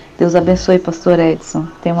 Deus abençoe, pastor Edson.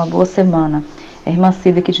 Tenha uma boa semana. É a irmã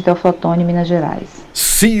Cida aqui de Teófilo Otoni, Minas Gerais.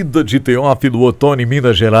 Cida de Teófilo Otoni,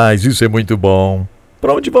 Minas Gerais, isso é muito bom.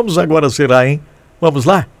 Para onde vamos agora será, hein? Vamos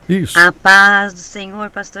lá? Isso. A paz do Senhor,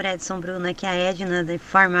 pastor Edson Bruno, aqui é a Edna de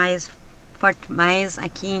Fort Myers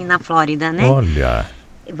aqui na Flórida, né? Olha.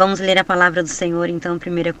 Vamos ler a palavra do Senhor, então,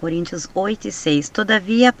 1 Coríntios 8:6.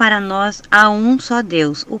 Todavia, para nós há um só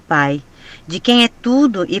Deus, o Pai, de quem é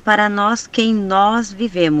tudo e para nós quem nós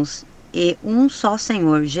vivemos, e um só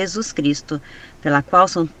Senhor, Jesus Cristo, pela qual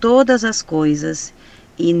são todas as coisas,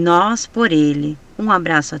 e nós por Ele. Um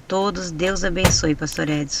abraço a todos, Deus abençoe, Pastor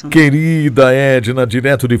Edson. Querida Edna,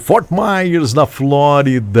 direto de Fort Myers, na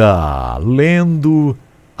Flórida, lendo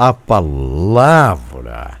a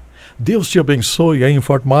palavra. Deus te abençoe aí em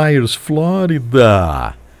Fort Myers,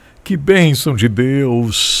 Flórida. Que bênção de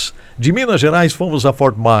Deus. De Minas Gerais fomos a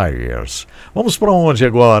Fort Myers. Vamos para onde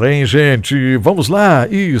agora, hein, gente? Vamos lá,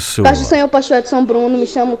 isso. Paz do Senhor, pastor Edson Bruno, me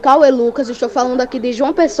chamo Cauê Lucas, estou falando aqui de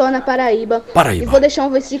João Pessoa, na Paraíba. E vou deixar um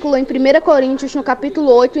versículo em 1 Coríntios, no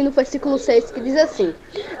capítulo 8 e no versículo 6, que diz assim: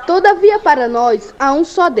 Todavia para nós há um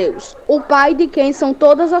só Deus, o Pai de quem são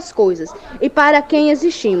todas as coisas, e para quem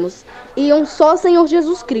existimos, e um só Senhor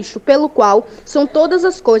Jesus Cristo, pelo qual são todas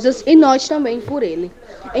as coisas, e nós também por Ele.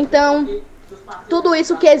 Então, tudo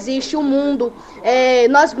isso que existe, o mundo,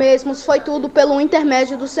 nós mesmos, foi tudo pelo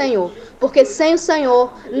intermédio do Senhor. Porque sem o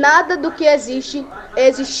Senhor, nada do que existe,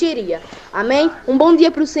 existiria. Amém? Um bom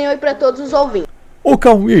dia para o Senhor e para todos os ouvintes. Ô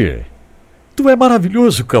Cauê, tu é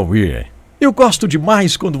maravilhoso, Cauê. Eu gosto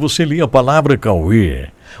demais quando você lê a palavra, Cauê.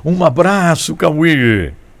 Um abraço,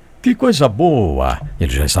 Cauê. Que coisa boa.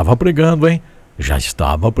 Ele já estava pregando, hein? Já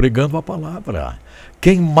estava pregando a palavra.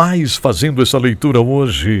 Quem mais fazendo essa leitura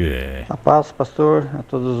hoje? A paz, pastor, a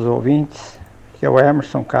todos os ouvintes. Aqui é o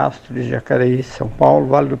Emerson Castro, de Jacareí, São Paulo,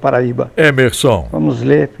 Vale do Paraíba. Emerson. Vamos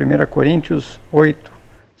ler 1 Coríntios 8,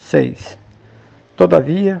 6.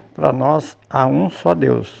 Todavia, para nós há um só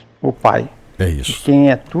Deus, o Pai. É isso. De quem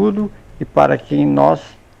é tudo e para quem nós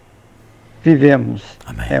vivemos.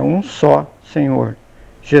 Amém. É um só Senhor,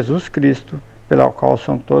 Jesus Cristo, pela qual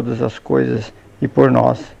são todas as coisas e por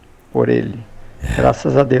nós, por Ele.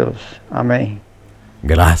 Graças a Deus. Amém.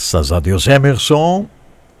 Graças a Deus. Emerson,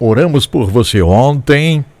 oramos por você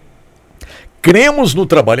ontem. Cremos no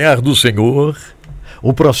trabalhar do Senhor.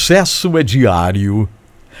 O processo é diário.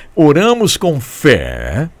 Oramos com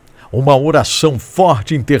fé. Uma oração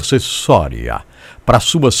forte intercessória para a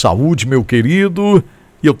sua saúde, meu querido.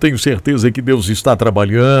 E eu tenho certeza que Deus está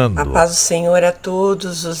trabalhando. A paz do Senhor a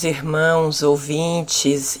todos os irmãos,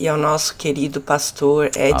 ouvintes e ao nosso querido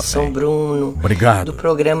pastor Edson Amém. Bruno. Obrigado. Do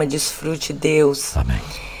programa DesfruteDeus. Amém.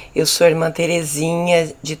 Eu sou a irmã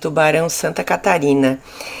Terezinha de Tubarão, Santa Catarina.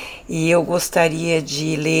 E eu gostaria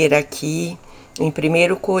de ler aqui em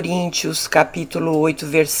 1 Coríntios, capítulo 8,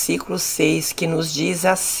 versículo 6, que nos diz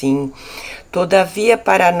assim: Todavia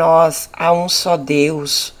para nós há um só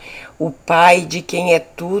Deus, o Pai de quem é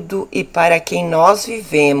tudo e para quem nós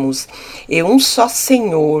vivemos, e um só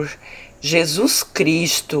Senhor, Jesus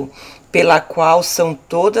Cristo, pela qual são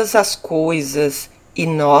todas as coisas e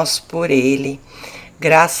nós por Ele.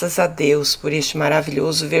 Graças a Deus por este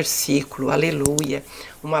maravilhoso versículo, aleluia.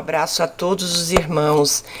 Um abraço a todos os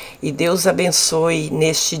irmãos e Deus abençoe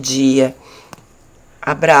neste dia.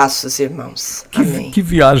 Abraços, irmãos. Amém. Que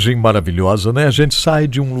viagem maravilhosa, né? A gente sai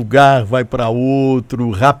de um lugar, vai para outro,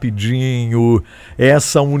 rapidinho.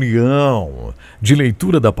 Essa união de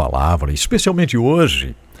leitura da palavra, especialmente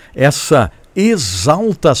hoje, essa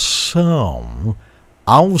exaltação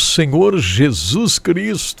ao Senhor Jesus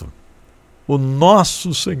Cristo, o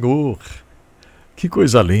nosso Senhor. Que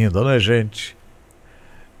coisa linda, né, gente?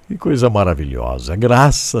 Que coisa maravilhosa.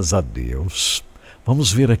 Graças a Deus.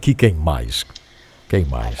 Vamos ver aqui quem mais. Quem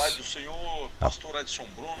mais? Pai do Senhor, pastor Edson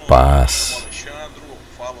Bruno, Paz. eu sou Alexandre,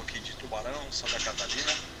 falo aqui de Tubarão, Santa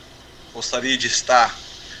Catarina. Gostaria de estar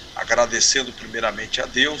agradecendo primeiramente a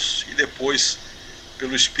Deus e depois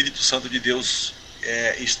pelo Espírito Santo de Deus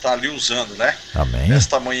estar lhe usando, né? Amém.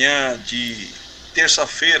 Nesta manhã de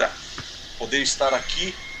terça-feira, poder estar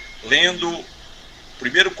aqui lendo 1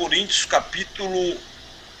 Coríntios capítulo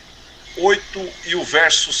 8 e o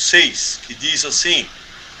verso 6, que diz assim: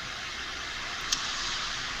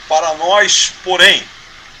 Para nós, porém,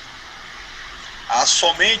 há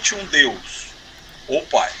somente um Deus, o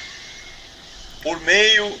Pai, por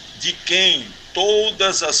meio de quem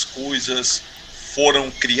todas as coisas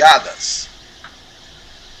foram criadas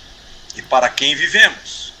e para quem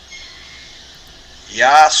vivemos. E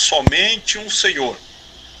há somente um Senhor,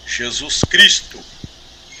 Jesus Cristo,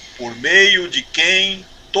 por meio de quem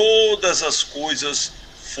todas as coisas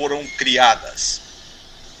foram criadas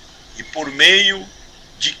e por meio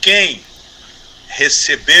de quem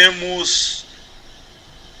recebemos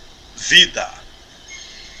vida.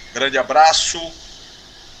 Grande abraço,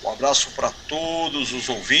 um abraço para todos os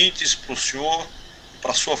ouvintes, para o senhor,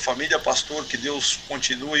 para a sua família, pastor, que Deus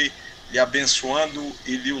continue lhe abençoando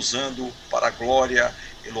e lhe usando para a glória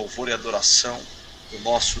e louvor e adoração do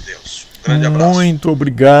nosso Deus. Um grande abraço. Muito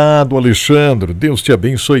obrigado, Alexandre. Deus te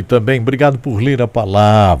abençoe também. Obrigado por ler a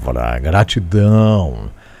palavra.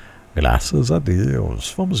 Gratidão. Graças a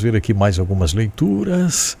Deus. Vamos ver aqui mais algumas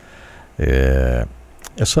leituras.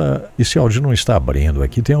 Esse áudio não está abrindo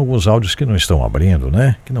aqui. Tem alguns áudios que não estão abrindo,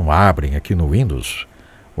 né? Que não abrem aqui no Windows.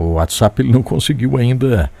 O WhatsApp ele não conseguiu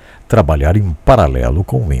ainda trabalhar em paralelo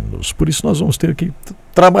com o Windows. Por isso nós vamos ter que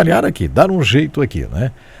trabalhar aqui, dar um jeito aqui,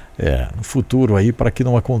 né? No futuro aí para que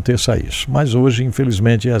não aconteça isso. Mas hoje,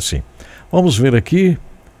 infelizmente, é assim. Vamos ver aqui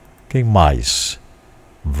quem mais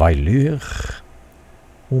vai ler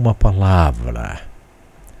uma palavra.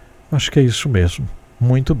 Acho que é isso mesmo.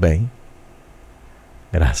 Muito bem.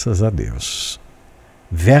 Graças a Deus.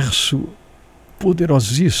 Verso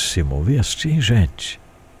poderosíssimo. Veste, hein, gente?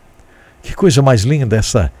 Que coisa mais linda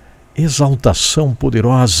essa exaltação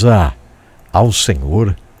poderosa ao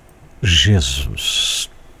Senhor Jesus.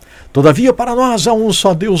 Todavia, para nós há um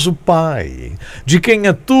só Deus, o Pai, de quem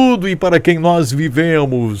é tudo e para quem nós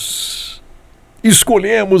vivemos.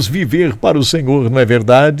 Escolhemos viver para o Senhor, não é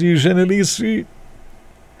verdade, Genelice?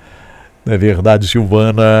 Não é verdade,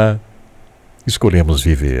 Silvana? Escolhemos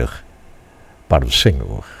viver para o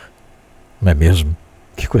Senhor. Não é mesmo?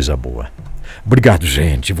 Que coisa boa. Obrigado,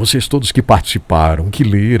 gente. Vocês todos que participaram, que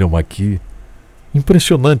leram aqui.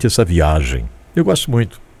 Impressionante essa viagem. Eu gosto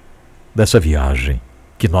muito dessa viagem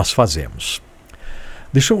que nós fazemos.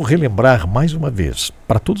 Deixa eu relembrar mais uma vez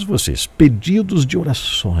para todos vocês. Pedidos de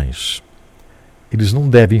orações. Eles não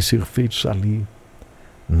devem ser feitos ali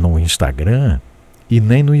no Instagram e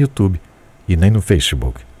nem no YouTube e nem no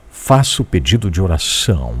Facebook. Faça o pedido de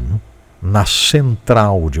oração na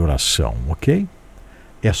central de oração, ok?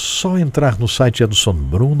 É só entrar no site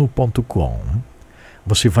edsonbruno.com.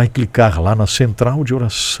 Você vai clicar lá na central de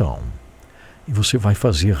oração e você vai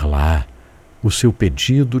fazer lá o seu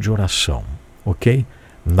pedido de oração, ok?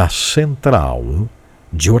 Na central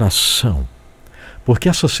de oração. Porque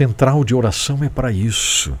essa central de oração é para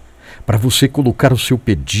isso, para você colocar o seu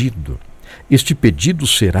pedido. Este pedido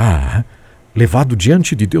será levado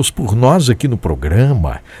diante de Deus por nós aqui no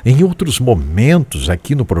programa, em outros momentos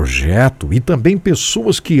aqui no projeto, e também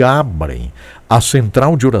pessoas que abrem a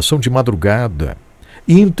central de oração de madrugada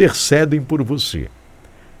e intercedem por você.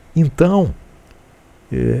 Então,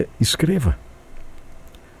 escreva.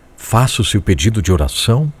 Faça o seu pedido de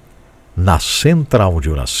oração na central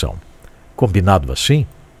de oração. Combinado assim?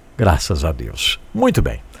 Graças a Deus. Muito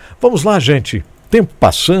bem. Vamos lá, gente. Tempo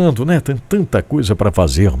passando, né? Tem tanta coisa para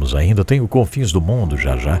fazermos ainda. Tem o Confins do Mundo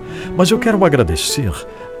já. Mas eu quero agradecer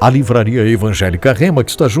à Livraria Evangélica Rema,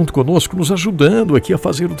 que está junto conosco, nos ajudando aqui a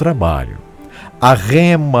fazer o trabalho. A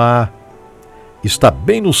Rema está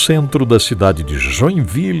bem no centro da cidade de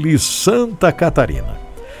Joinville, Santa Catarina,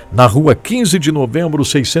 na rua 15 de novembro,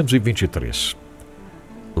 623.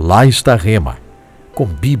 Lá está a Rema, com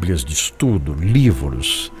bíblias de estudo,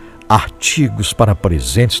 livros, artigos para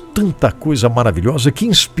presentes, tanta coisa maravilhosa que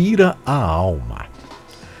inspira a alma.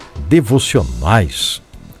 Devocionais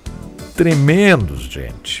tremendos,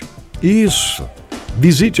 gente. Isso.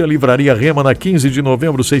 Visite a Livraria Rema na 15 de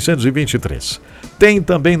novembro, 623. Tem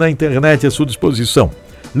também na internet à sua disposição.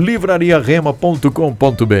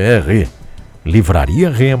 livrariarema.com.br.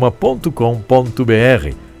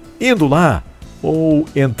 livrariarema.com.br. Indo lá ou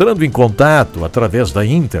entrando em contato através da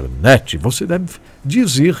internet, você deve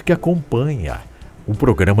dizer que acompanha o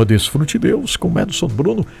programa DesfruteDeus com Edson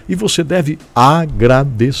Bruno e você deve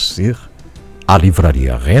agradecer à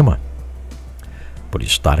Livraria Rema por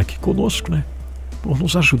estar aqui conosco, né? Por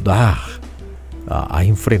nos ajudar a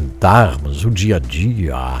enfrentarmos o dia a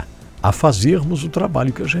dia, a fazermos o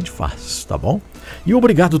trabalho que a gente faz, tá bom? E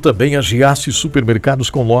obrigado também a Giasse Supermercados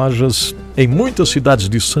com lojas em muitas cidades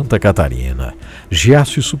de Santa Catarina.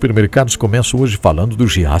 Giasse Supermercados começa hoje falando do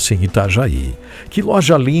Giasse em Itajaí. Que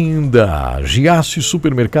loja linda! Giasse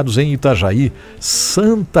Supermercados em Itajaí,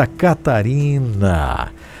 Santa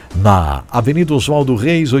Catarina. Na Avenida Oswaldo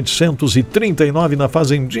Reis, 839, na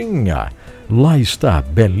Fazendinha. Lá está a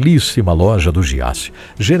belíssima loja do Giasse,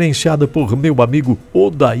 gerenciada por meu amigo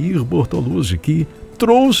Odair Bortoluzzi, que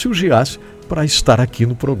trouxe o Giasse para estar aqui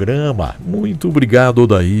no programa. Muito obrigado,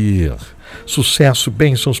 Odair. Sucesso,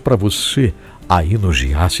 bênçãos para você aí no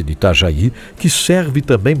Giasse de Itajaí, que serve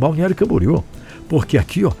também Balneário Camboriú. Porque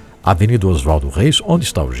aqui, Avenida Oswaldo Reis, onde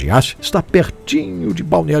está o Giasse, está pertinho de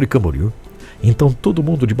Balneário Camboriú. Então todo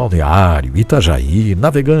mundo de Balneário, Itajaí,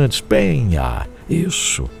 Navegantes, Penha,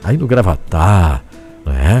 isso, aí no Gravatá,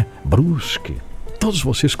 né? Brusque, todos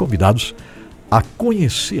vocês convidados a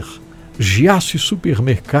conhecer Giasse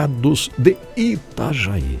Supermercados de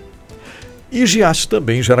Itajaí. E Giasse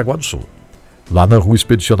também em Jaraguá do Sul, lá na Rua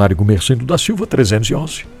Expedicionário Gumercindo da Silva,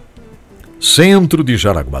 311. Centro de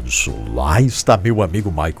Jaraguá do Sul. Lá está meu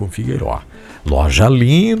amigo Maicon Figueiró. Loja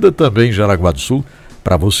linda também em Jaraguá do Sul,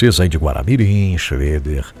 para vocês aí de Guaramirim,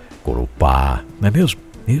 Schroeder, Corupá, não é mesmo?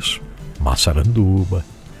 Isso. Massaranduba.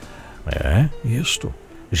 Isto.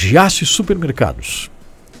 Giasse Supermercados.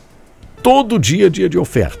 Todo dia é dia de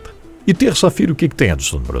oferta. E terça-feira o que tem,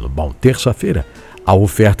 Adson Bruno? Bom, terça-feira a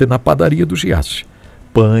oferta é na padaria do Giasse.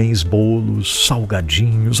 Pães, bolos,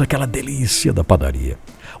 salgadinhos, aquela delícia da padaria.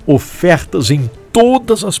 Ofertas em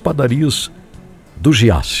todas as padarias do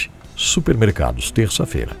Giasse Supermercados,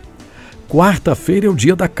 terça-feira. Quarta-feira é o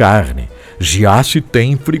dia da carne. Giasse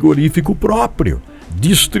tem frigorífico próprio.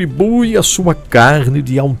 Distribui a sua carne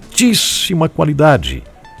de altíssima qualidade.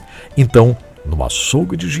 Então, no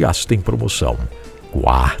açougue de Giasse tem promoção.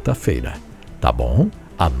 Quarta-feira, tá bom?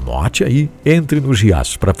 Anote aí, entre no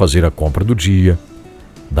Giasse para fazer a compra do dia,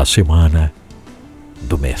 da semana,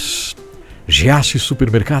 do mês. Giasse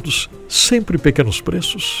Supermercados, sempre pequenos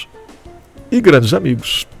preços e grandes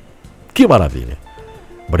amigos. Que maravilha!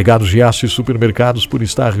 Obrigado, Giasse Supermercados, por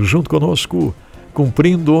estar junto conosco,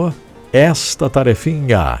 cumprindo esta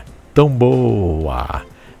tarefinha tão boa.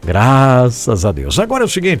 Graças a Deus. Agora é o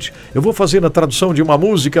seguinte, eu vou fazer a tradução de uma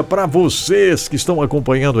música para vocês que estão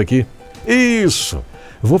acompanhando aqui. Isso!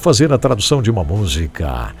 Vou fazer a tradução de uma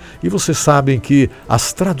música. E vocês sabem que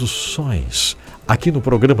as traduções aqui no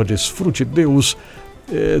programa DesfruteDeus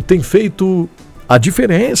tem feito a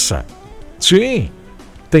diferença. Sim,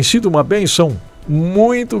 tem sido uma bênção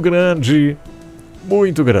muito grande,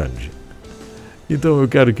 muito grande. Então eu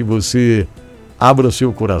quero que você abra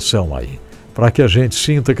seu coração aí, para que a gente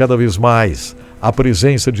sinta cada vez mais a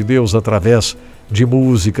presença de Deus através de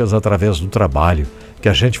músicas, através do trabalho que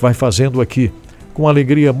a gente vai fazendo aqui com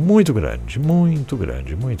alegria muito grande, muito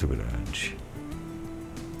grande, muito grande.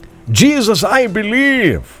 Jesus, I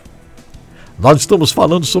believe. Nós estamos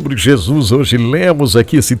falando sobre Jesus hoje, lemos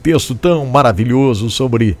aqui esse texto tão maravilhoso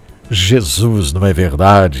sobre Jesus, não é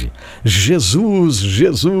verdade? Jesus,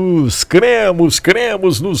 Jesus,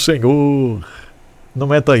 cremos no Senhor.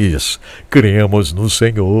 Não é, Thaís? Cremos no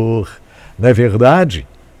Senhor, não é verdade?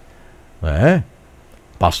 Não é?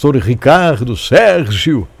 Pastor Ricardo,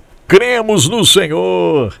 Sérgio, cremos no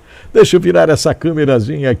Senhor. Deixa eu virar essa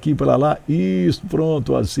câmerazinha aqui para lá. Isso,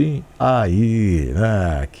 pronto, assim. Aí,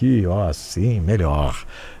 aqui, ó, assim, melhor.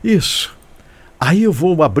 Isso. Aí eu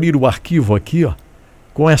vou abrir o arquivo aqui, ó,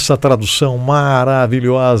 com essa tradução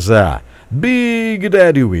maravilhosa. Big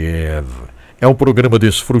Daddy Vive. É um programa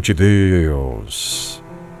DesfruteDeus.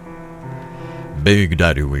 Big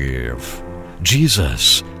Daddy Vive.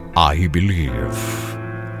 Jesus, I believe.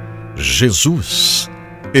 Jesus,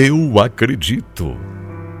 eu acredito.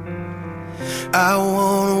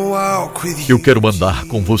 Eu quero andar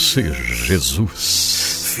com você,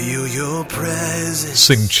 Jesus.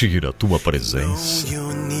 Sentir a tua presença.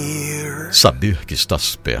 Saber que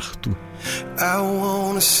estás perto.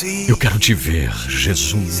 Eu quero te ver,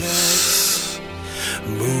 Jesus.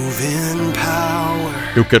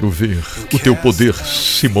 Eu quero ver o teu poder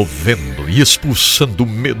se movendo e expulsando o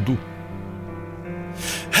medo.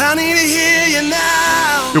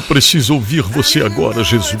 Eu preciso ouvir você agora,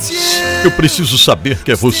 Jesus. Eu preciso saber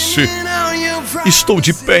que é você. Estou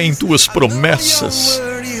de pé em tuas promessas.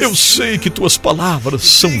 Eu sei que tuas palavras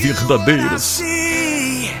são verdadeiras.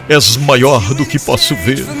 És maior do que posso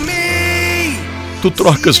ver. Tu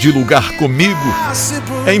trocas de lugar comigo.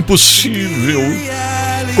 É impossível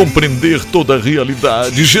compreender toda a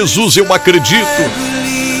realidade. Jesus, eu acredito.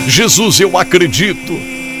 Jesus, eu acredito.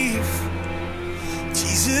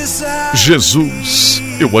 Jesus,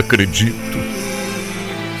 eu acredito.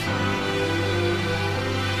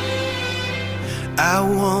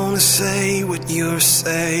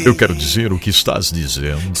 Eu quero dizer o que estás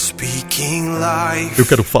dizendo. Eu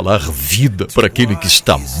quero falar vida para aquele que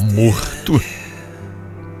está morto.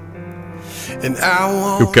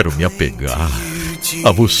 Eu quero me apegar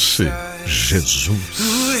a você, Jesus.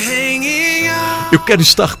 Eu quero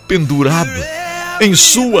estar pendurado em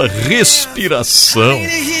sua respiração.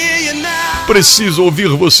 Preciso ouvir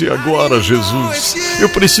você agora, Jesus. Eu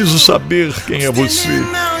preciso saber quem é você.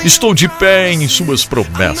 Estou de pé em suas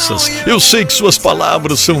promessas. Eu sei que suas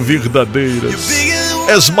palavras são verdadeiras.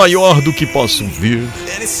 És maior do que posso ver.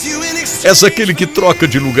 És aquele que troca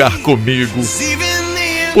de lugar comigo.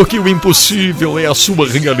 Porque o impossível é a sua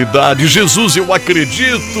realidade. Jesus, eu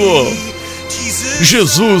acredito.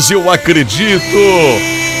 Jesus, eu acredito.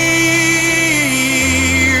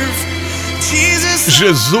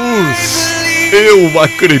 Jesus, eu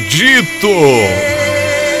acredito.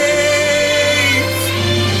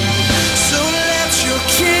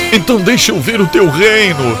 Então deixa eu ver o teu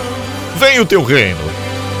reino. Venha o teu reino.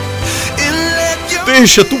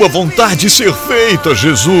 Deixa a tua vontade ser feita,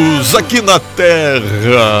 Jesus, aqui na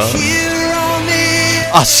terra,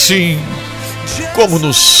 assim como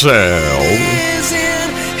no céu.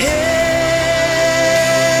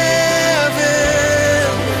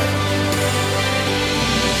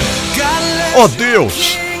 Ó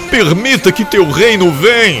Deus, permita que teu reino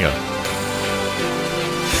venha.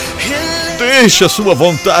 Deixa a sua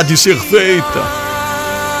vontade ser feita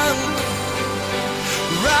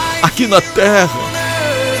aqui na terra,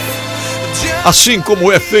 assim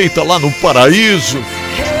como é feita lá no paraíso.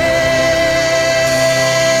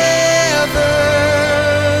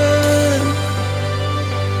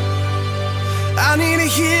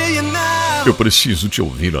 Eu preciso te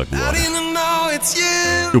ouvir agora.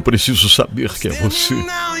 Eu preciso saber que é você.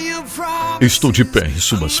 Eu estou de pé em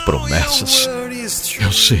suas promessas.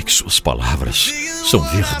 Eu sei que suas palavras são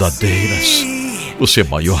verdadeiras. Você é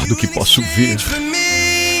maior do que posso ver.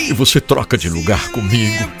 E você troca de lugar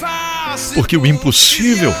comigo, porque o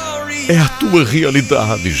impossível é a tua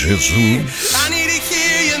realidade, Jesus.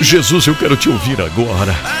 Jesus, eu quero te ouvir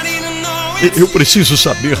agora. Eu preciso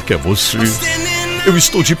saber que é você. Eu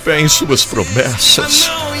estou de pé em suas promessas.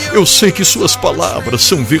 Eu sei que suas palavras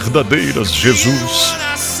são verdadeiras, Jesus.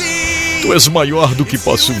 Tu és maior do que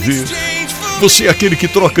posso ver. Você é aquele que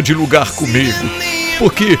troca de lugar comigo,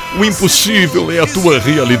 porque o impossível é a tua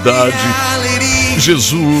realidade.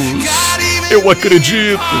 Jesus, eu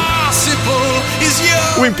acredito.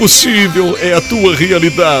 O impossível é a tua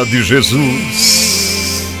realidade, Jesus.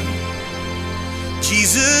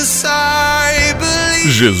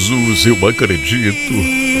 Jesus, eu acredito.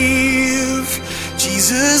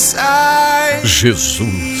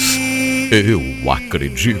 Jesus, eu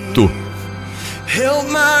acredito.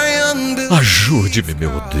 Ajude-me,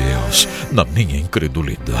 meu Deus, na minha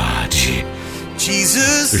incredulidade.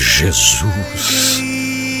 Jesus,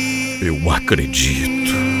 eu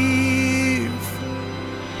acredito.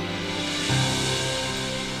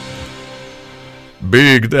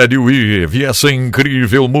 Big Daddy Weave, essa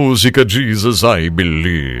incrível música Jesus I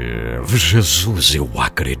Believe. Jesus, eu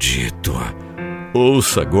acredito.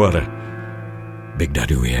 Ouça agora Big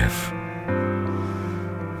Daddy Weave.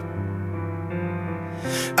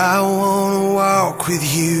 I wanna walk with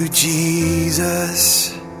you,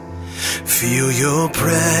 Jesus. Feel your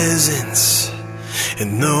presence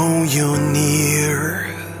and know you're near.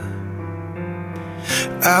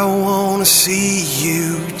 I wanna see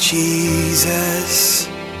you, Jesus,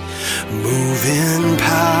 move in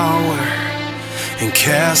power and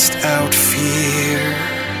cast out fear.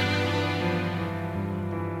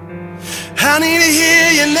 I need to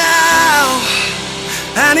hear you now.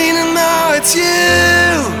 I need to know it's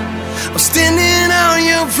you. I'm standing on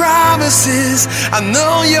your promises. I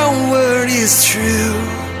know your word is true.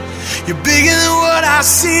 You're bigger than what I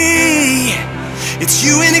see. It's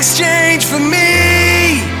you in exchange for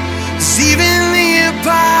me. 'Cause even the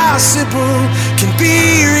impossible can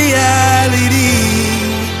be reality.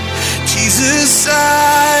 Jesus,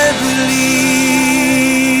 I believe.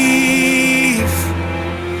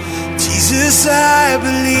 Jesus, I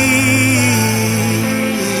believe.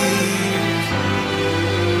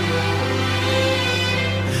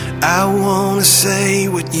 I wanna say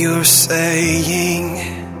what you're saying,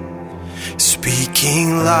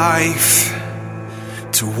 speaking life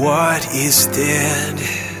to what is dead.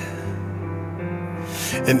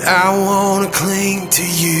 And I wanna cling to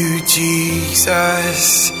you,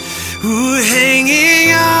 Jesus,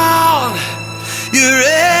 hanging on your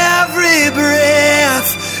every breath.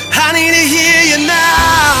 I need to hear you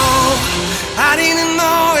now. I need to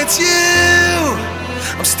know it's you.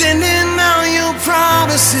 I'm standing on your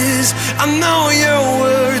promises. I know your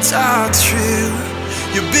words are true.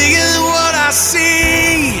 You're bigger than what I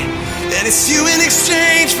see, and it's you in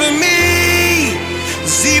exchange for me.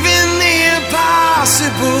 'Cause even the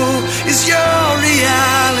impossible is your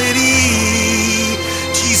reality.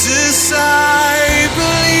 Jesus, I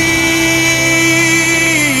believe.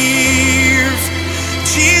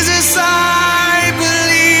 Jesus, I believe.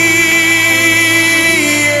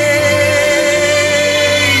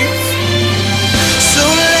 So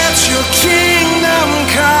let your kingdom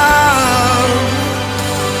come,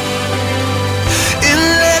 and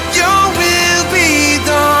let your will be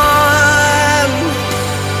done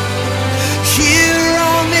here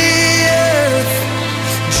on the earth,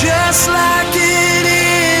 just like it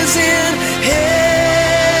is in heaven.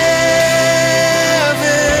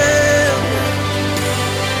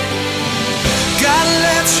 God,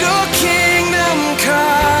 let your kingdom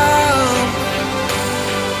come,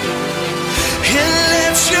 and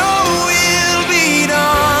let your will be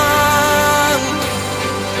done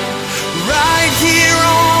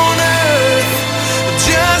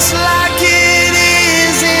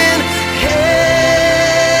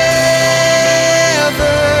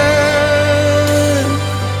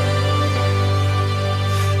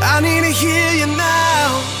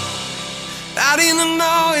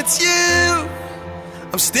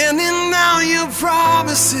standing on your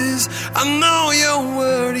promises. I know your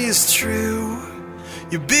word is true.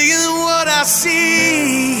 You're bigger than what I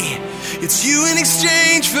see. It's you in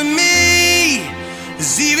exchange for me.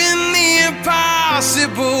 Cause even the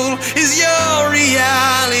impossible is your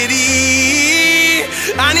reality.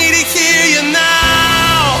 I need to hear you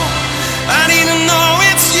now. I need to know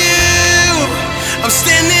it's you. I'm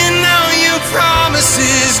standing on your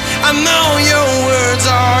promises. I know your words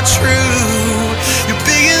are true. You're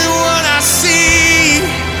bigger than what I see.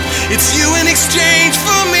 It's you in exchange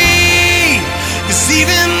for me. Cause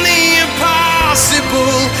even the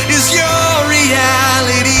impossible is your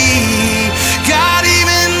reality. God,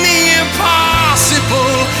 even the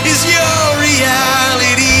impossible is your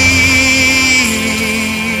reality.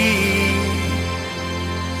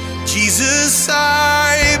 Jesus,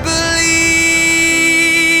 I believe.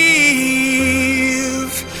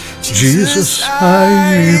 Jesus,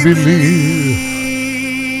 I believe.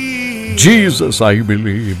 Jesus, I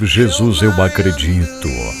believe. Jesus, eu acredito.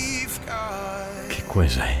 Que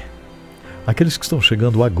coisa, hein? Aqueles que estão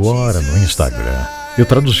chegando agora no Instagram. Eu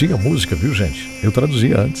traduzi a música, viu, gente? Eu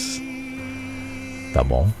traduzi antes. Tá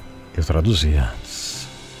bom? Eu traduzi antes.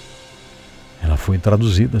 Ela foi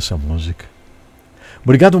traduzida, essa música.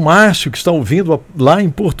 Obrigado, Márcio, que está ouvindo lá em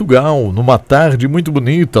Portugal, numa tarde muito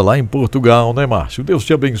bonita lá em Portugal, né, Márcio? Deus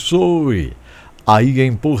te abençoe aí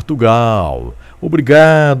em Portugal.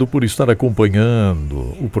 Obrigado por estar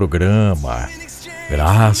acompanhando o programa.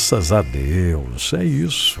 Graças a Deus, é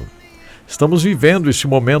isso. Estamos vivendo esse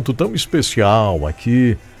momento tão especial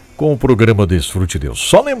aqui com o programa DesfruteDeus.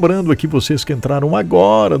 Só lembrando aqui vocês que entraram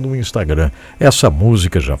agora no Instagram, essa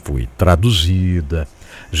música já foi traduzida,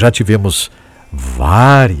 já tivemos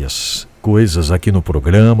várias coisas aqui no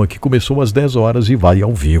programa que começou às 10 horas e vai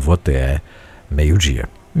ao vivo até meio-dia.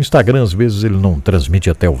 O Instagram às vezes ele não transmite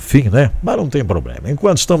até o fim, né? Mas não tem problema.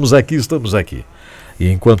 Enquanto estamos aqui, estamos aqui. E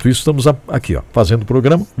enquanto isso, estamos aqui, ó, fazendo o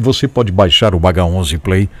programa. Você pode baixar o H11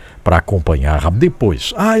 Play para acompanhar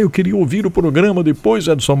depois. Eu queria ouvir o programa depois,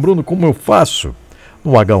 Edson Bruno, como eu faço?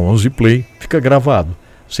 No H11 Play fica gravado.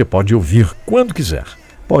 Você pode ouvir quando quiser.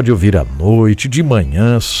 Pode ouvir à noite, de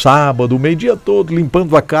manhã, sábado, o meio-dia todo,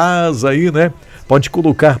 limpando a casa aí, né? Pode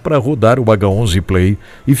colocar para rodar o H11 Play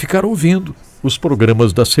e ficar ouvindo os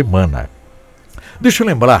programas da semana. Deixa eu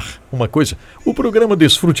lembrar uma coisa, o programa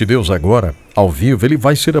DesfruteDeus agora, ao vivo, ele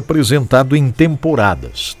vai ser apresentado em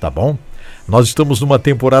temporadas, tá bom? Nós estamos numa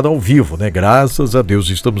temporada ao vivo, né? Graças a Deus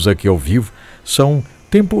estamos aqui ao vivo, são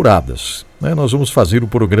temporadas, né? Nós vamos fazer o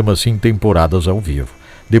programa assim em temporadas ao vivo.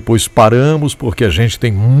 Depois paramos porque a gente tem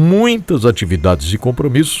muitas atividades e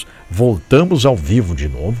compromissos, voltamos ao vivo de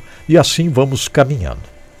novo e assim vamos caminhando,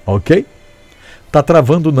 ok? Tá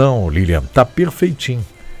travando não, Lilian, tá perfeitinho.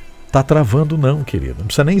 Tá travando não, querido. Não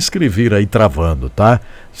precisa nem escrever aí travando, tá?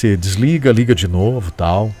 Você desliga, liga de novo,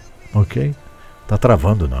 tal. Ok? Tá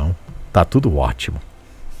travando não. Tá tudo ótimo.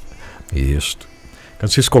 Isso.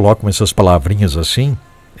 Quando vocês colocam essas palavrinhas assim,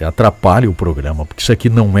 atrapalha o programa, porque isso aqui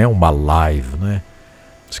não é uma live, né?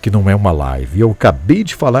 Isso aqui não é uma live. E eu acabei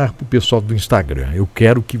de falar pro pessoal do Instagram. Eu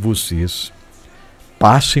quero que vocês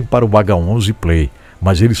passem para o H11 Play.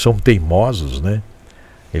 Mas eles são teimosos, né?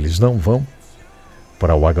 Eles não vão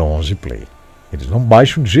para o H11 Play. Eles não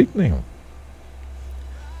baixam de jeito nenhum.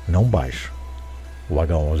 Não baixam o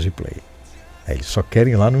H11 Play. Eles só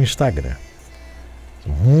querem ir lá no Instagram.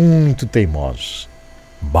 Muito teimosos.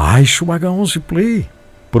 Baixa o H11 Play.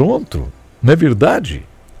 Pronto. Não é verdade?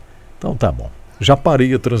 Então tá bom. Já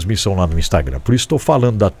parei a transmissão lá no Instagram. Por isso estou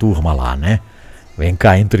falando da turma lá, né? Vem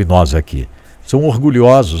cá entre nós aqui. São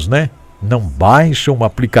orgulhosos, né? Não baixam o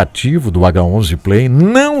aplicativo do H11 Play,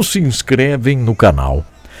 não se inscrevem no canal.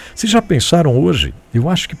 Vocês já pensaram hoje? Eu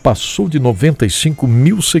acho que passou de 95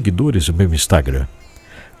 mil seguidores o meu Instagram.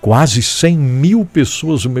 Quase 100 mil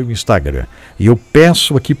pessoas o meu Instagram. E eu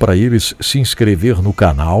peço aqui para eles se inscrever no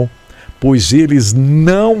canal, pois eles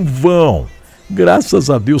não vão.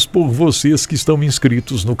 Graças a Deus por vocês que estão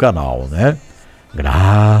inscritos no canal, né?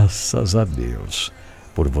 Graças a Deus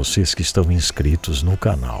por vocês que estão inscritos no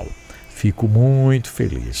canal. Fico muito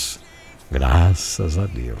feliz. Graças a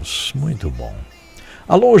Deus. Muito bom.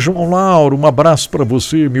 Alô, João Lauro, um abraço para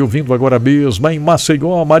você, me ouvindo agora mesmo, em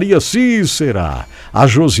Maceió, Maria Cícera. A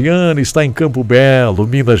Josiane está em Campo Belo,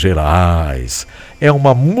 Minas Gerais. É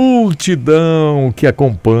uma multidão que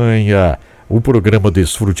acompanha o programa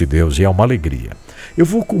DesfruteDeus e é uma alegria. Eu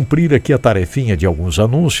vou cumprir aqui a tarefinha de alguns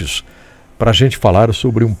anúncios para a gente falar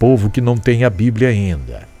sobre um povo que não tem a Bíblia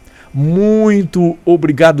ainda. Muito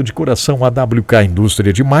obrigado de coração à WK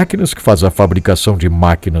Indústria de Máquinas, que faz a fabricação de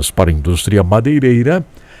máquinas para a indústria madeireira.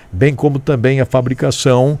 bem como também a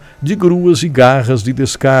fabricação de gruas e garras de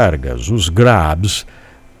descargas, os grabs,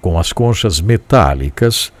 com as conchas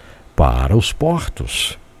metálicas para os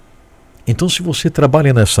portos. Então, se você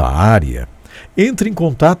trabalha nessa área, entre em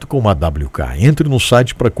contato com a AWK, entre no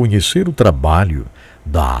site para conhecer o trabalho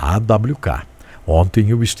da AWK. Ontem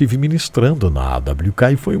eu estive ministrando na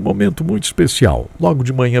AWK e foi um momento muito especial, logo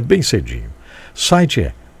de manhã, bem cedinho. O site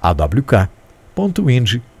é awk.ind.br,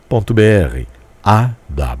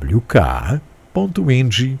 awk.ind.br,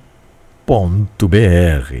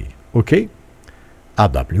 ok?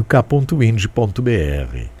 awk.ind.br.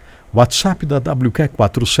 WhatsApp da AWK é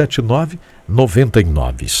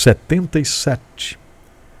 479-9977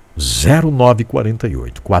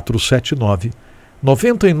 0948.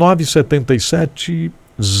 479-9977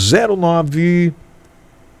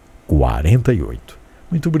 0948.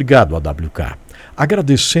 Muito obrigado, AWK.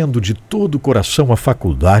 Agradecendo de todo o coração a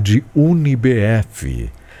Faculdade UniBF.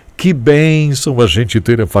 Que bênção a gente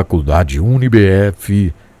ter a Faculdade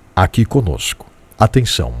UniBF aqui conosco.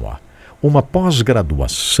 Atenção, ó. Uma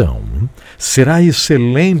pós-graduação será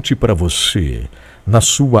excelente para você na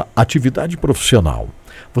sua atividade profissional.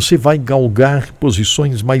 Você vai galgar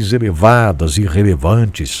posições mais elevadas e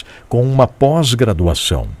relevantes com uma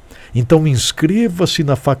pós-graduação. Então inscreva-se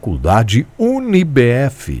na Faculdade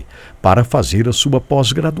UniBF para fazer a sua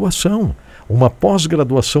pós-graduação. Uma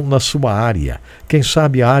pós-graduação na sua área. Quem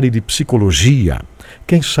sabe a área de psicologia.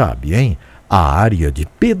 Quem sabe, hein? A área de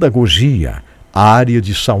pedagogia. A área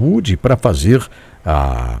de saúde para fazer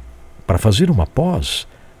uma pós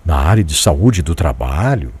na área de saúde do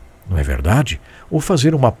trabalho, não é verdade? Ou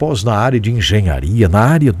fazer uma pós na área de engenharia, na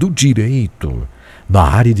área do direito, na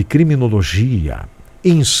área de criminologia.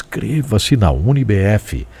 Inscreva-se na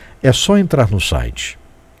UniBF. É só entrar no site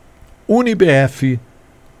unibf.com.br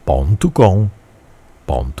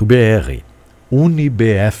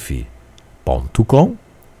unibf.com.br.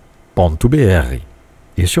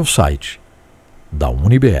 Esse é o site da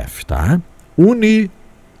UniBF, tá?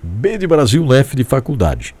 B de Brasil, F de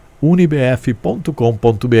faculdade. unibf.com.br.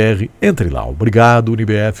 Entre lá. Obrigado,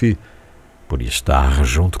 UniBF, por estar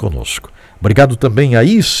junto conosco. Obrigado também a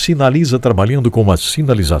Sinaliza, trabalhando com uma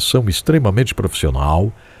sinalização extremamente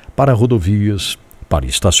profissional para rodovias, para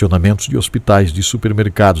estacionamentos de hospitais, de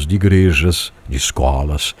supermercados, de igrejas, de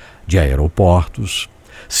escolas, de aeroportos,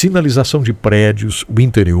 sinalização de prédios, o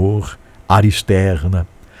interior, área externa,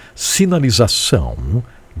 sinalização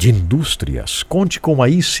de indústrias. Conte com a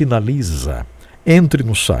Sinaliza. Entre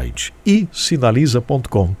no site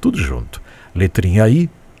isinaliza.com, tudo junto. Letrinha I,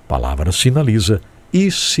 palavra sinaliza,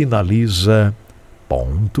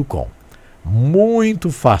 isinaliza.com. Muito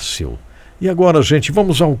fácil. E agora, gente,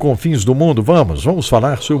 vamos ao confins do mundo? Vamos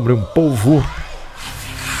falar sobre um povo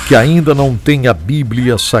que ainda não tem a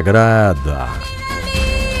Bíblia Sagrada.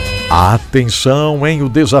 Atenção, hein? O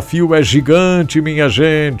desafio é gigante, minha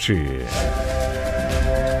gente.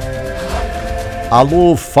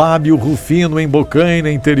 Alô, Fábio Rufino, em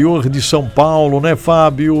Bocaina, interior de São Paulo, né,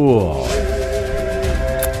 Fábio?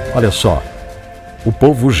 Olha só, o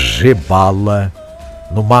povo Gebala,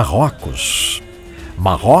 no Marrocos.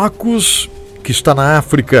 Marrocos, que está na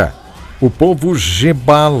África. O povo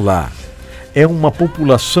Gebala é uma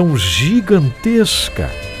população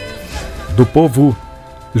gigantesca do povo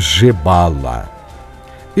Gebala.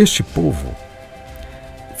 Este povo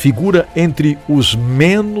figura entre os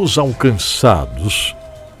menos alcançados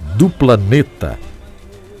do planeta.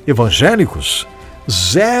 Evangélicos,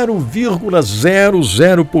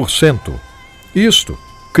 0,00%. Isto,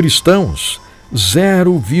 cristãos,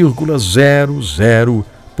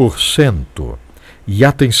 0,00%. E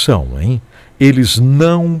atenção, hein? Eles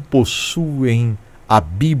não possuem a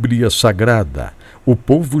Bíblia Sagrada. O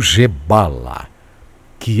povo Gebala,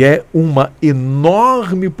 que é uma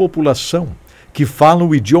enorme população que fala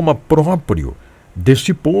o idioma próprio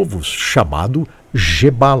deste povo, chamado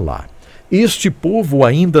Gebala. Este povo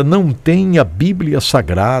ainda não tem a Bíblia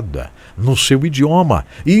Sagrada no seu idioma,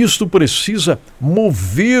 e isto precisa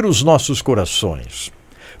mover os nossos corações.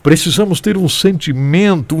 Precisamos ter um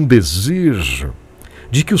sentimento, um desejo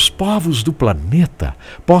de que os povos do planeta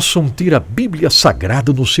possam ter a Bíblia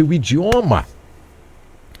Sagrada no seu idioma.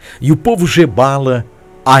 E o povo Gebala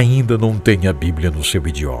ainda não tem a Bíblia no seu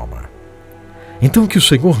idioma. Então que o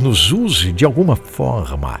Senhor nos use de alguma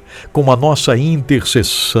forma, com a nossa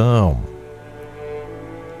intercessão,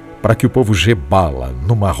 para que o povo Gebala,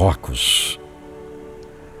 no Marrocos,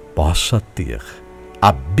 possa ter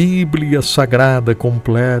a Bíblia Sagrada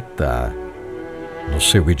completa no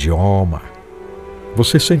seu idioma.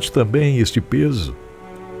 Você sente também este peso,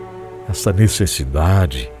 essa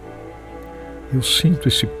necessidade? Eu sinto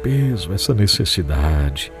esse peso, essa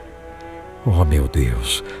necessidade Oh, meu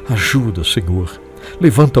Deus, ajuda, Senhor.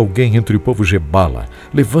 Levanta alguém entre o povo Gebala.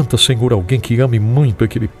 Levanta, Senhor, alguém que ame muito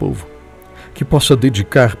aquele povo, que possa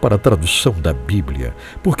dedicar para a tradução da Bíblia,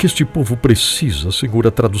 porque este povo precisa, Senhor,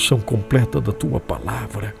 a tradução completa da Tua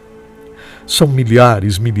palavra. São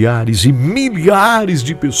milhares, milhares e milhares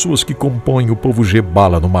de pessoas que compõem o povo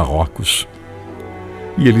Gebala no Marrocos.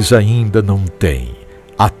 E eles ainda não têm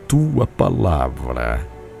a Tua palavra.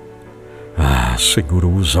 Ah, Senhor,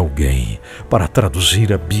 usa alguém para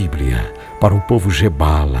traduzir a Bíblia para o povo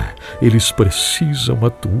Gebala. Eles precisam a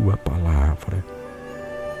Tua palavra.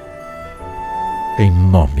 Em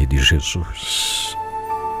nome de Jesus.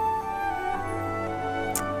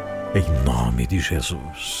 Em nome de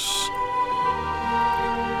Jesus.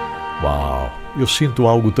 Uau, eu sinto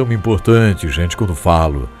algo tão importante, gente, quando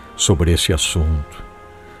falo sobre esse assunto.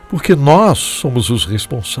 Porque nós somos os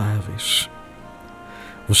responsáveis.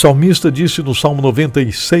 O salmista disse no Salmo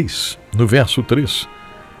 96, no verso 3,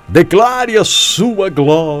 declare a sua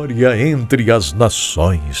glória entre as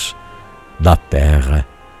nações da terra.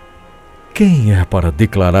 Quem é para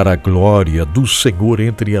declarar a glória do Senhor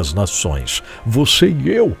entre as nações? Você e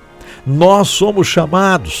eu. Nós somos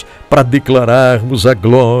chamados para declararmos a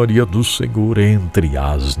glória do Senhor entre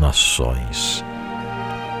as nações.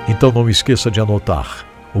 Então não esqueça de anotar,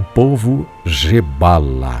 o povo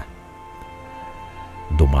Gebala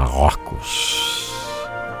do Marrocos.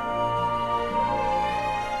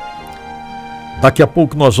 Daqui a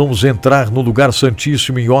pouco nós vamos entrar no lugar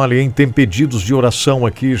santíssimo e olhem, tem pedidos de oração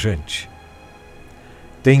aqui, gente.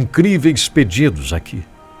 Tem incríveis pedidos aqui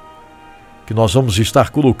que nós vamos estar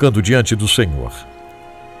colocando diante do Senhor.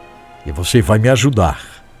 E você vai me ajudar.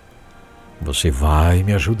 Você vai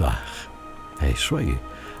me ajudar. É isso aí.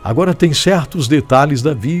 Agora tem certos detalhes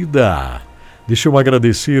da vida. Deixa eu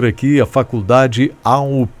agradecer aqui a Faculdade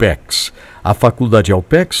Alpex. A Faculdade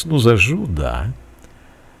Alpex nos ajuda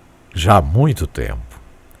já há muito tempo.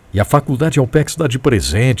 E a Faculdade Alpex dá de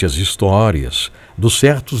presente as histórias dos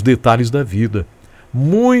certos detalhes da vida.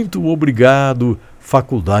 Muito obrigado,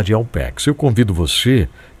 Faculdade Alpex. Eu convido você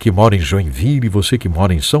que mora em Joinville, você que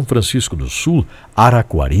mora em São Francisco do Sul,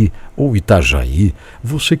 Araquari ou Itajaí,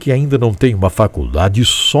 você que ainda não tem uma faculdade e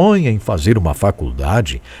sonha em fazer uma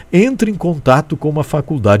faculdade, entre em contato com a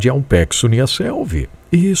Faculdade Alpex Uniaselv.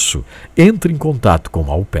 Isso, entre em contato com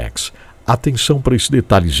a Alpex. Atenção para esse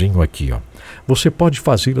detalhezinho aqui, ó. Você pode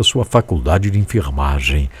fazer a sua faculdade de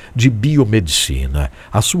enfermagem, de biomedicina,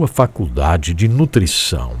 a sua faculdade de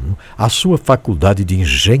nutrição, a sua faculdade de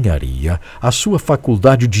engenharia, a sua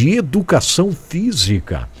faculdade de educação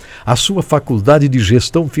física, a sua faculdade de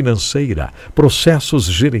gestão financeira, processos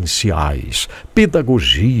gerenciais,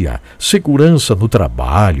 pedagogia, segurança no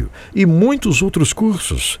trabalho e muitos outros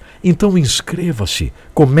cursos. Então inscreva-se,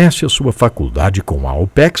 comece a sua faculdade com a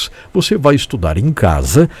Alpex, você vai estudar em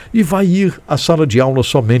casa e vai ir à sala de aula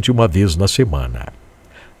somente uma vez na semana.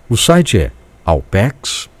 O site é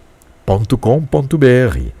alpex.com.br,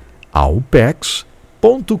 alpex.com.br.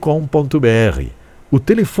 O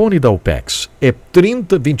telefone da Alpex é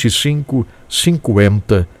 3025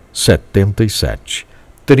 50 77.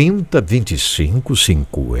 3025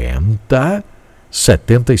 50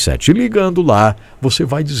 77. Ligando lá, você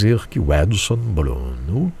vai dizer que o Edson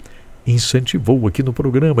Bruno incentivou aqui no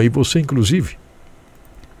programa e você, inclusive,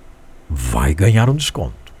 vai ganhar um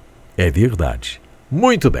desconto. É verdade.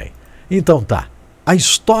 Muito bem. Então tá. A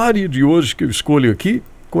história de hoje que eu escolho aqui,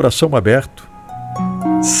 coração aberto.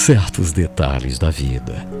 Certos detalhes da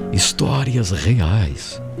vida. Histórias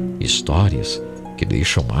reais. Histórias que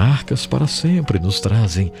deixam marcas para sempre, nos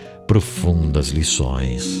trazem profundas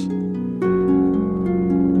lições.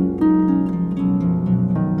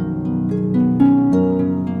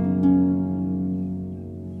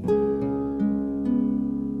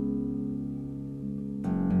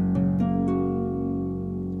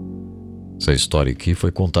 Essa história aqui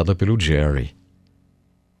foi contada pelo Jerry.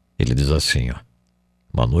 Ele diz assim, ó.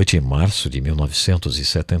 Uma noite em março de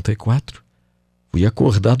 1974, fui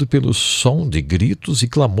acordado pelo som de gritos e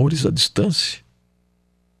clamores à distância.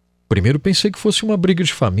 Primeiro pensei que fosse uma briga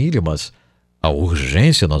de família, mas a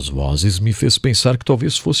urgência nas vozes me fez pensar que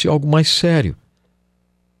talvez fosse algo mais sério.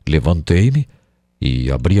 Levantei-me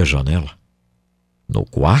e abri a janela. No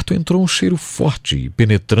quarto entrou um cheiro forte e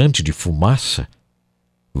penetrante de fumaça.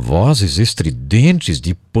 Vozes estridentes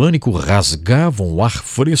de pânico rasgavam o ar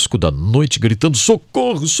fresco da noite, gritando: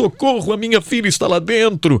 socorro, socorro, a minha filha está lá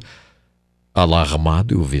dentro!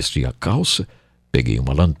 Alarmado, eu vesti a calça, peguei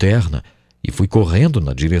uma lanterna e fui correndo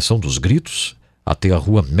na direção dos gritos até a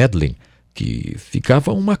rua Medlin, que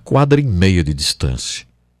ficava a 1,5 quadras de distância.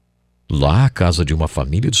 Lá, a casa de uma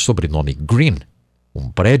família de sobrenome Green. Um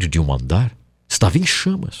prédio de um andar estava em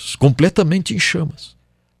chamas, completamente em chamas.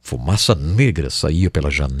 Fumaça negra saía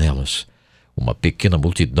pelas janelas. Uma pequena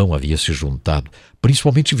multidão havia se juntado,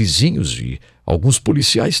 principalmente vizinhos e alguns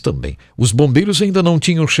policiais também. Os bombeiros ainda não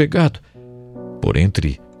tinham chegado. Por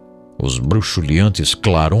entre os bruxuleantes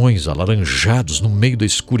clarões alaranjados no meio da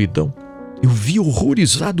escuridão, eu vi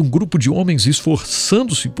horrorizado um grupo de homens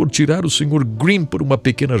esforçando-se por tirar o Sr. Green por uma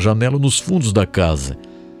pequena janela nos fundos da casa.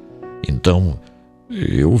 Então,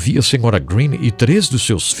 eu vi a Sra. Green e 3 dos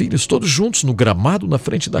seus filhos todos juntos no gramado na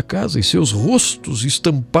frente da casa, e seus rostos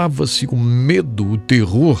estampava-se o medo, o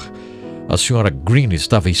terror. A Sra. Green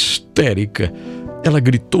estava histérica. Ela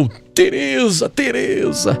gritou: "Teresa,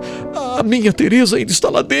 Teresa! A minha Teresa ainda está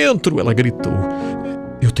lá dentro!" Ela gritou.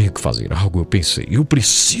 Eu tenho que fazer algo, eu pensei. Eu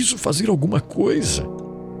preciso fazer alguma coisa.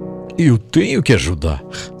 Eu tenho que ajudar.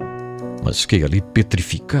 Mas fiquei ali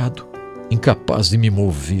petrificado, incapaz de me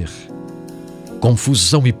mover.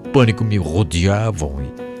 Confusão e pânico me rodeavam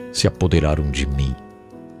e se apoderaram de mim.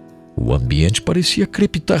 O ambiente parecia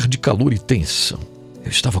crepitar de calor e tensão.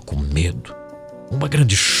 Eu estava com medo. Uma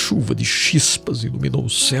grande chuva de chispas iluminou o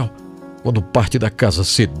céu, quando parte da casa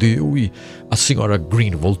cedeu e a Sra.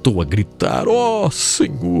 Green voltou a gritar: "Oh,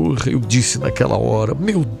 Senhor!" Eu disse naquela hora: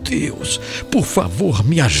 "Meu Deus, por favor,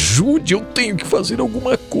 me ajude, eu tenho que fazer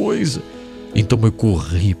alguma coisa." Então eu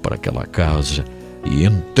corri para aquela casa e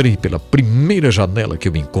entrei pela primeira janela que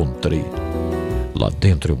eu encontrei. Lá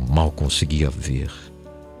dentro eu mal conseguia ver.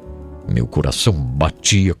 Meu coração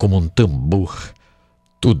batia como um tambor.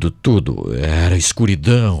 Tudo era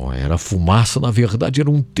escuridão, era fumaça, na verdade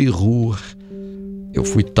era um terror. Eu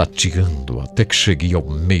fui tateando até que cheguei ao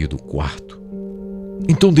meio do quarto.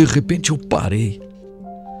 Então de repente eu parei.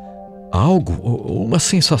 Uma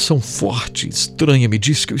sensação forte, estranha, me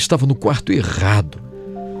disse que eu estava no quarto errado.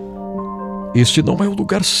 Este não é o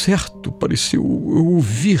lugar certo, pareceu eu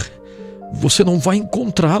ouvir. Você não vai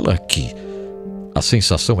encontrá-la aqui. A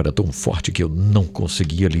sensação era tão forte que eu não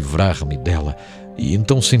conseguia livrar-me dela. E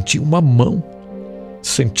então senti uma mão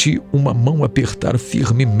apertar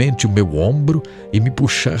firmemente o meu ombro e me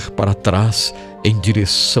puxar para trás em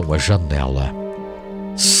direção à janela.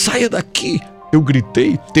 "Saia daqui!" eu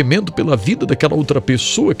gritei, temendo pela vida daquela outra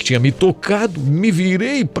pessoa que tinha me tocado. Me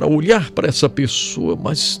virei para olhar para essa pessoa,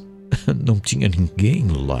 mas não tinha ninguém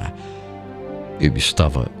lá. Eu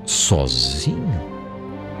estava sozinho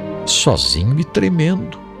e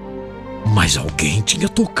tremendo. Mas alguém tinha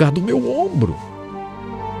tocado o meu ombro.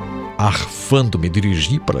 Arfando, me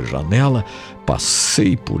dirigi para a janela,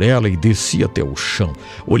 passei por ela e desci até o chão.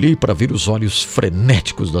 Olhei para ver os olhos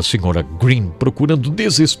frenéticos da Sra. Green, procurando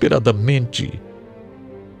desesperadamente,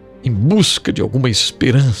 em busca de alguma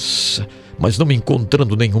esperança, mas não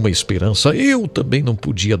encontrando nenhuma esperança. Eu também não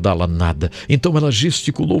podia dá-la nada. Então ela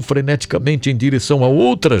gesticulou freneticamente em direção a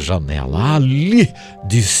outra janela. "Ali",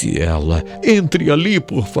 disse ela, "entre ali,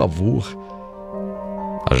 por favor."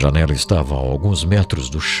 A janela estava a alguns metros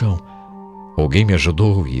do chão. Alguém me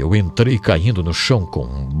ajudou e eu entrei caindo no chão com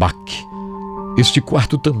um baque. Este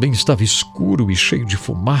quarto também estava escuro e cheio de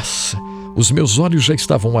fumaça. Os meus olhos já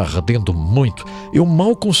estavam ardendo muito. Eu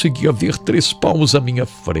mal conseguia ver 3 palmos à minha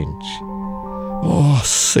frente. "Oh,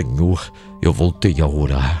 Senhor!" eu voltei a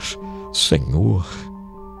orar. "Senhor,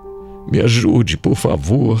 me ajude, por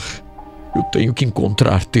favor. Eu tenho que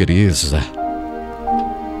encontrar Teresa."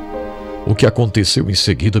 O que aconteceu em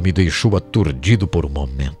seguida me deixou aturdido por um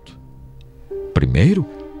momento. Primeiro,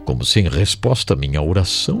 como se em resposta à minha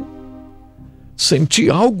oração,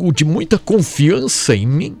 senti algo de muita confiança em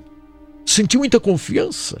mim. Senti muita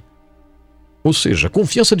confiança. Ou seja,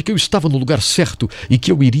 confiança de que eu estava no lugar certo e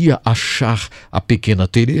que eu iria achar a pequena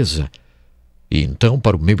Teresa. E então,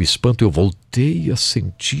 para o meu espanto, eu voltei a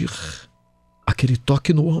sentir aquele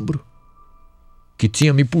toque no ombro que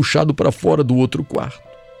tinha me puxado para fora do outro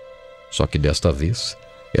quarto. Só que desta vez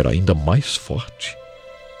era ainda mais forte.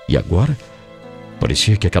 E agora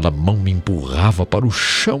parecia que aquela mão me empurrava para o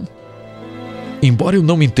chão. Embora eu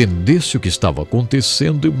não entendesse o que estava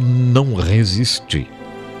acontecendo, eu não resisti.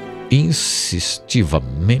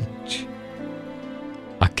 Insistivamente,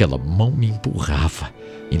 aquela mão me empurrava.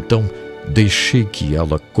 Então deixei que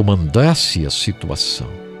ela comandasse a situação.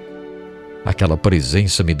 Aquela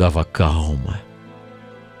presença me dava calma,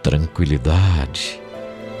 tranquilidade.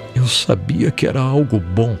 Eu sabia que era algo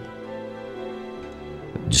bom.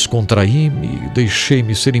 Descontraí-me,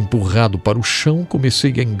 deixei-me ser empurrado para o chão,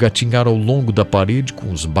 comecei a engatinhar ao longo da parede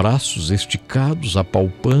com os braços esticados,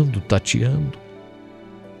 apalpando, tateando.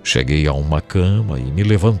 Cheguei a uma cama e me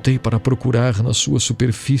levantei para procurar na sua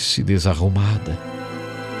superfície desarrumada.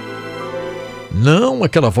 Não,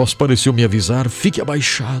 aquela voz pareceu me avisar: "Fique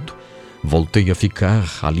abaixado. Voltei a ficar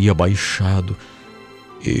ali abaixado.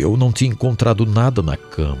 Eu não tinha encontrado nada na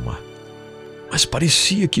cama, mas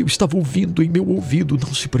parecia que eu estava ouvindo em meu ouvido: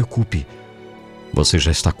 não se preocupe, você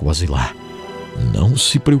já está quase lá. Não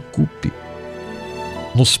se preocupe.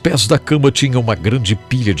 Nos pés da cama tinha uma grande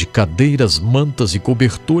pilha de cadeiras, mantas e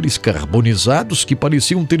cobertores carbonizados que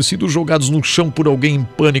pareciam ter sido jogados no chão por alguém em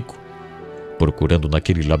pânico. Procurando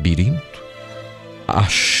naquele labirinto,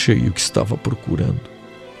 achei o que estava procurando.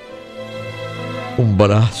 Um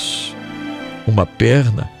braço, uma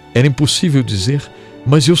perna, era impossível dizer,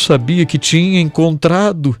 mas eu sabia que tinha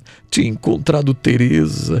encontrado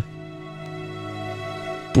Teresa.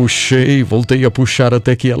 Puxei, voltei a puxar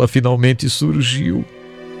até que ela finalmente surgiu.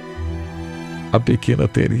 A pequena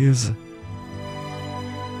Teresa.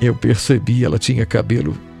 Eu percebi, ela tinha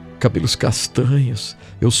cabelos castanhos.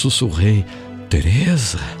 Eu sussurrei: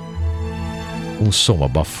 Teresa. Um som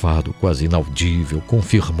abafado, quase inaudível,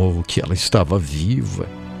 confirmou que ela estava viva.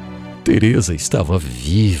 Teresa estava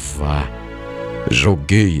viva.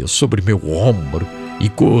 Joguei-a sobre meu ombro e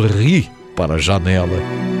corri para a janela.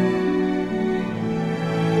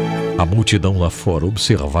 A multidão lá fora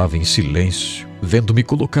observava em silêncio, vendo-me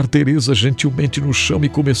colocar Teresa gentilmente no chão e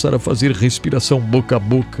começar a fazer respiração boca a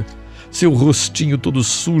boca. Seu rostinho todo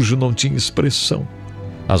sujo não tinha expressão.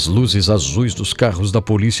 As luzes azuis dos carros da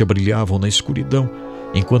polícia brilhavam na escuridão.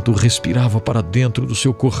 Enquanto respirava para dentro do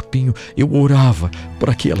seu corpinho, eu orava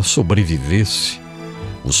para que ela sobrevivesse.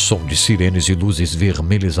 O som de sirenes e luzes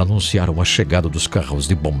vermelhas anunciaram a chegada dos carros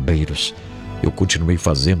de bombeiros. Eu continuei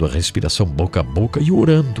fazendo a respiração boca a boca e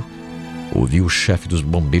orando. Ouvi o chefe dos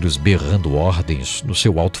bombeiros berrando ordens no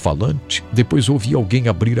seu alto-falante. Depois ouvi alguém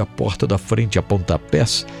abrir a porta da frente a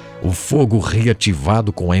pontapés. O fogo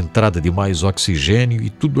reativado com a entrada de mais oxigênio, e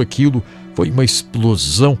tudo aquilo foi uma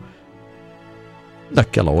explosão.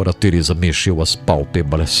 Naquela hora, Teresa mexeu as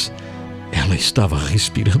pálpebras. Ela estava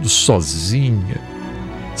respirando sozinha.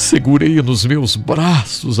 Segurei-a nos meus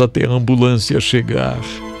braços até a ambulância chegar.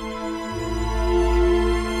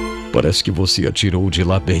 Parece que você a tirou de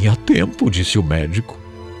lá bem a tempo, disse o médico,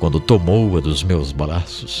 quando tomou-a dos meus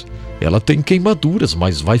braços. Ela tem queimaduras,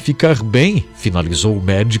 mas vai ficar bem, finalizou o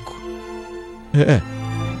médico.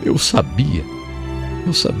 Eu sabia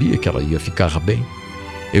que ela ia ficar bem.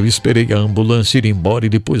 Eu esperei a ambulância ir embora e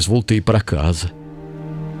depois voltei para casa.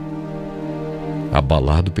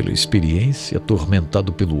 Abalado pela experiência,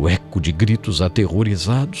 atormentado pelo eco de gritos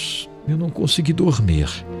aterrorizados, eu não consegui dormir.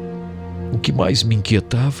 O que mais me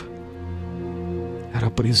inquietava era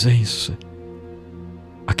a presença.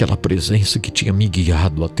 Aquela presença que tinha me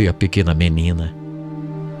guiado até a pequena menina.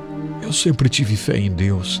 Eu sempre tive fé em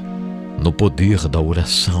Deus, no poder da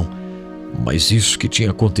oração, mas isso que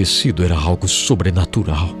tinha acontecido era algo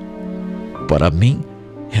sobrenatural. Para mim,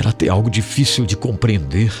 era até algo difícil de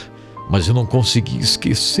compreender, mas eu não conseguia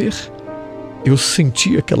esquecer. Eu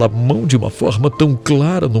senti aquela mão de uma forma tão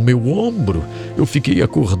clara no meu ombro. Eu fiquei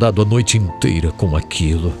acordado a noite inteira com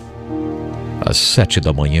aquilo. Às 7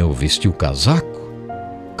 da manhã eu vesti o casaco,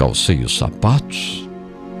 calcei os sapatos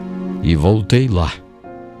e voltei lá,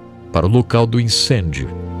 para o local do incêndio.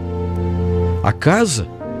 A casa,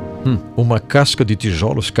 uma casca de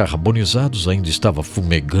tijolos carbonizados ainda estava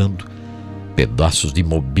fumegando. Pedaços de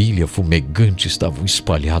mobília fumegante estavam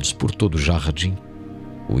espalhados por todo o jardim.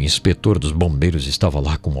 O inspetor dos bombeiros estava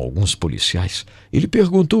lá com alguns policiais. Ele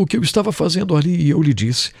perguntou o que eu estava fazendo ali e eu lhe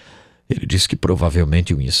disse. Ele disse que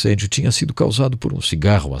provavelmente o incêndio tinha sido causado por um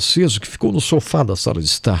cigarro aceso que ficou no sofá da sala de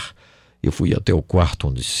estar. Eu fui até o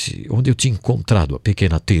quarto onde eu tinha encontrado a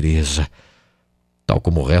pequena Teresa. Tal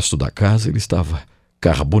como o resto da casa, ele estava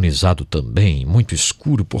carbonizado também, muito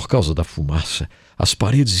escuro por causa da fumaça. As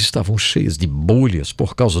paredes estavam cheias de bolhas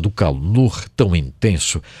por causa do calor tão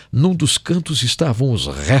intenso. Num dos cantos estavam os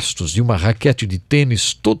restos de uma raquete de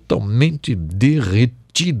tênis totalmente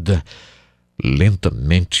derretida.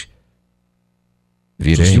 Lentamente,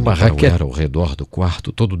 virei uma raquete ao redor do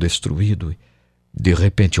quarto, todo destruído, e de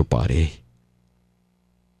repente eu parei.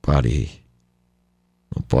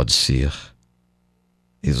 Não pode ser.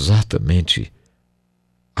 Exatamente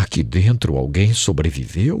aqui dentro alguém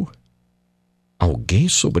sobreviveu? Alguém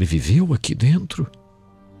sobreviveu aqui dentro?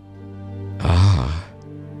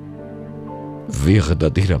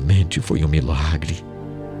 Verdadeiramente foi um milagre.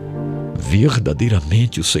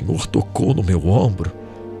 Verdadeiramente o Senhor tocou no meu ombro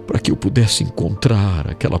para que eu pudesse encontrar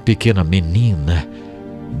aquela pequena menina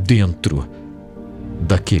dentro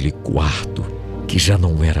daquele quarto que já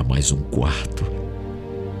não era mais um quarto.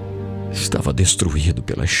 Estava destruído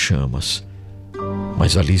pelas chamas,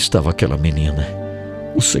 mas ali estava aquela menina.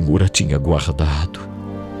 O Senhor a tinha guardado.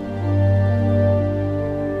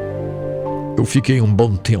 Eu fiquei um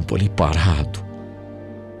bom tempo ali parado,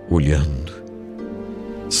 olhando,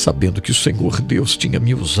 sabendo que o Senhor Deus tinha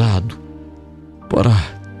me usado para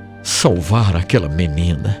salvar aquela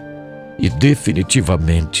menina. E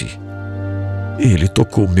definitivamente, Ele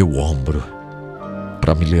tocou meu ombro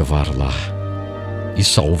para me levar lá e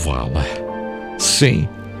salvá-la. Sim,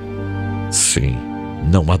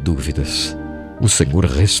 não há dúvidas. O Senhor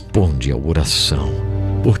responde à oração,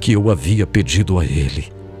 porque eu havia pedido a Ele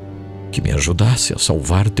que me ajudasse a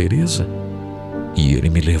salvar Teresa, e Ele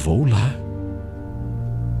me levou lá.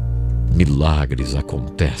 Milagres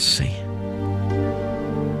acontecem.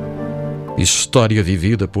 História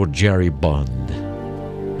vivida por Jerry Bond.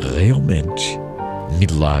 Realmente,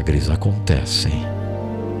 milagres acontecem.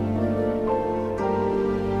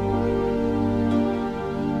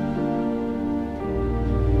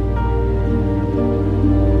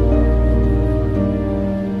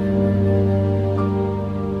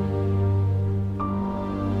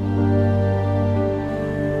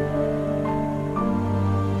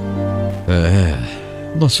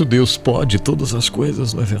 Nosso Deus pode todas as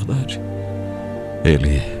coisas, não é verdade?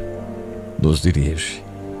 Ele nos dirige.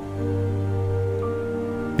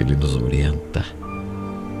 Ele nos orienta.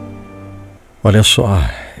 Olha só,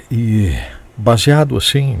 e baseado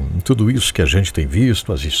assim em tudo isso que a gente tem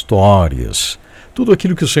visto, as histórias, tudo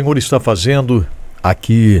aquilo que o Senhor está fazendo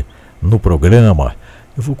aqui no programa,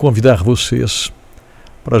 eu vou convidar vocês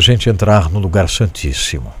para a gente entrar no lugar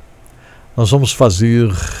santíssimo. Nós vamos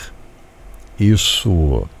fazer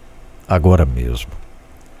isso agora mesmo.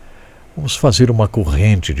 Vamos fazer uma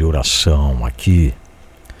corrente de oração aqui,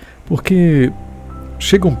 porque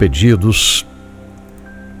chegam pedidos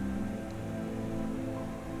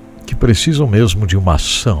que precisam mesmo de uma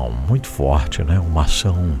ação muito forte, né? Uma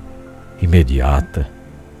ação imediata.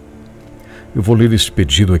 Eu vou ler esse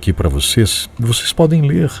pedido aqui para vocês. Vocês podem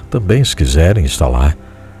ler também, se quiserem, está lá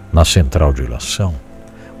na central de oração.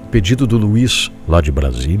 O pedido do Luiz, lá de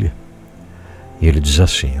Brasília. E ele diz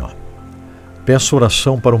assim, peço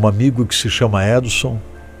oração para um amigo que se chama Edson,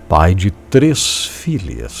 pai de 3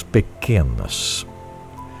 filhas pequenas.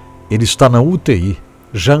 Ele está na UTI,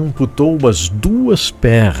 já amputou as 2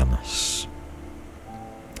 pernas.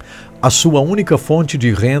 A sua única fonte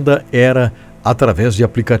de renda era através de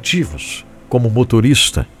aplicativos, como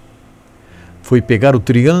motorista. Foi pegar o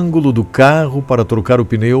triângulo do carro para trocar o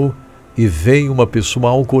pneu e veio uma pessoa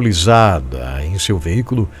alcoolizada em seu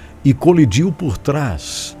veículo e colidiu por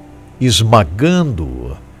trás,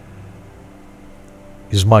 esmagando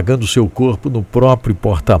seu corpo no próprio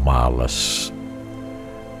porta-malas.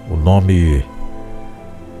 O nome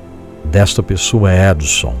desta pessoa é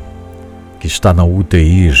Edson, que está na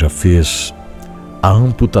UTI, já fez a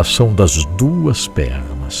amputação das 2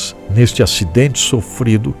 pernas, neste acidente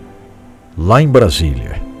sofrido lá em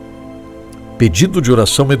Brasília. Pedido de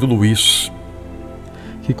oração é do Luiz.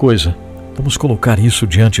 Que coisa! Vamos colocar isso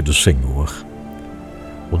diante do Senhor.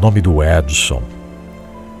 O nome do Edson.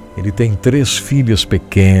 Ele tem 3 filhas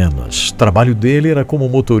pequenas. O trabalho dele era como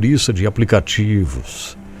motorista de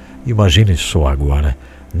aplicativos. Imagine só agora,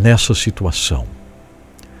 nessa situação.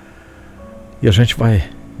 E a gente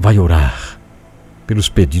vai orar pelos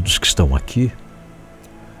pedidos que estão aqui.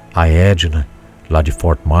 A Edna, lá de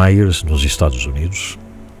Fort Myers, nos Estados Unidos,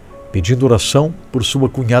 pedindo oração por sua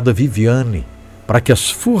cunhada Viviane, para que as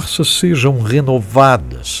forças sejam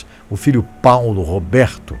renovadas. O filho Paulo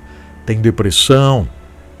Roberto tem depressão,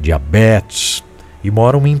 diabetes e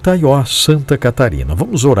moram em Itaió, Santa Catarina.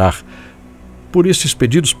 Vamos orar por esses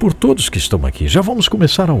pedidos, por todos que estão aqui. Já vamos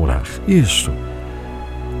começar a orar. Isso.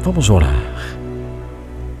 Vamos orar.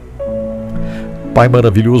 Pai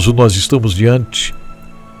maravilhoso, nós estamos diante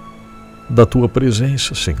da Tua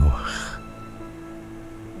presença, Senhor.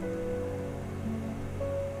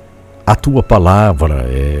 A Tua palavra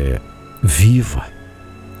é viva,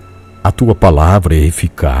 a Tua palavra é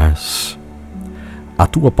eficaz, a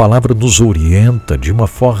Tua palavra nos orienta de uma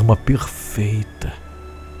forma perfeita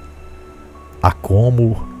a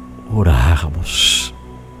como orarmos.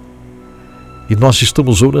 E nós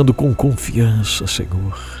estamos orando com confiança,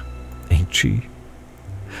 Senhor, em Ti,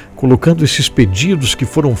 colocando esses pedidos que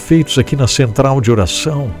foram feitos aqui na central de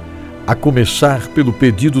oração, a começar pelo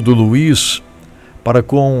pedido do Luiz, para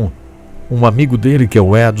com um amigo dele, que é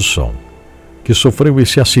o Edson, que sofreu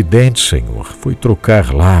esse acidente, Senhor. Foi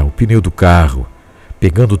trocar lá o pneu do carro,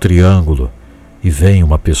 pegando o triângulo, e vem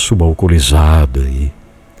uma pessoa alcoolizada e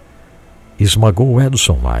esmagou o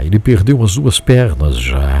Edson lá. Ele perdeu as 2 pernas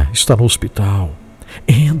já, está no hospital.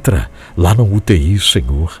 Entra lá no UTI,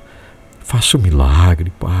 Senhor. Faça um milagre,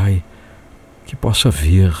 Pai, que possa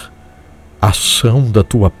haver ação da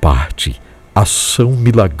Tua parte, ação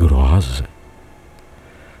milagrosa.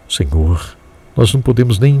 Senhor, nós não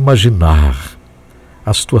podemos nem imaginar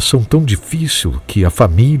a situação tão difícil que a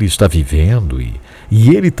família está vivendo e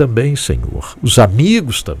ele também, Senhor, os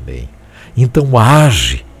amigos também. Então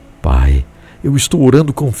age, Pai. Eu estou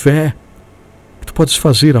orando com fé que Tu podes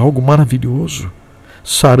fazer algo maravilhoso,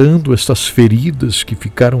 sarando estas feridas que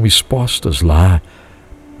ficaram expostas lá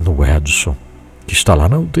no Edson, que está lá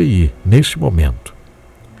na UTI, nesse momento.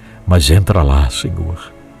 Mas entra lá,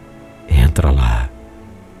 Senhor. Entra lá.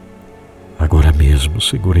 Agora mesmo,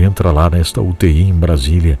 Senhor, entra lá nesta UTI em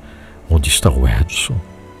Brasília, onde está o Edson.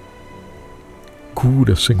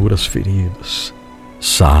 Cura, Senhor, as feridas.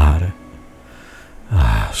 Sara.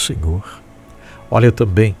 Senhor. Olha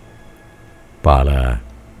também para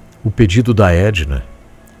o pedido da Edna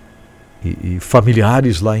e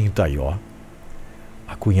familiares lá em Itaió.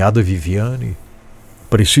 A cunhada Viviane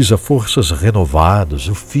precisa forças renovadas.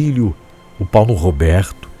 O filho, o Paulo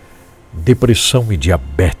Roberto, depressão e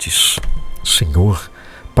diabetes. Senhor,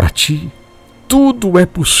 para Ti tudo é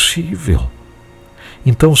possível.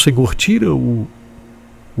 Então, Senhor, tira o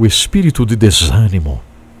espírito de desânimo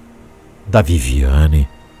da Viviane,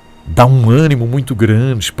 dá um ânimo muito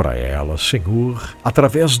grande para ela, Senhor,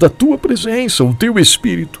 através da Tua presença, o Teu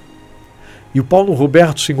Espírito. E o Paulo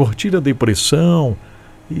Roberto, Senhor, tira a depressão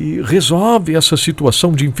e resolve essa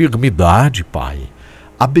situação de enfermidade, Pai.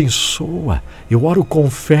 Abençoa. Eu oro com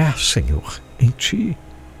fé, Senhor, em Ti.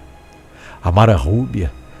 A Mara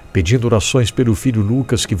Rúbia, pedindo orações pelo filho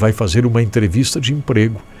Lucas, que vai fazer uma entrevista de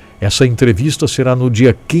emprego. Essa entrevista será no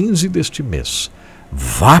dia 15 deste mês.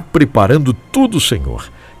 Vá preparando tudo, Senhor,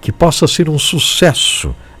 que possa ser um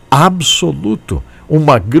sucesso absoluto,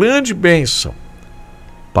 uma grande bênção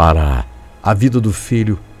para a vida do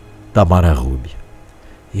filho da Mara Rúbia.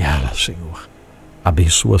 E ela, Senhor,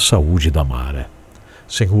 abençoa a saúde da Mara.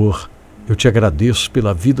 Senhor, eu Te agradeço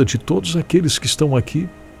pela vida de todos aqueles que estão aqui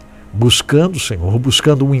buscando, Senhor,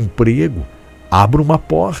 buscando um emprego. Abra uma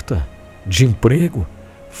porta de emprego.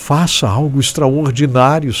 Faça algo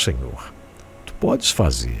extraordinário, Senhor. Tu podes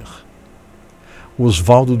fazer. O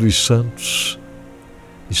Oswaldo dos Santos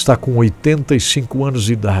está com 85 anos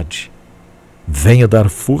de idade. Venha dar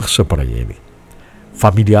força para ele.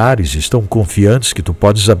 Familiares estão confiantes que Tu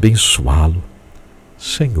podes abençoá-lo.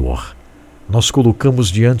 Senhor, nós colocamos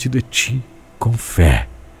diante de Ti com fé,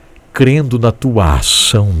 crendo na Tua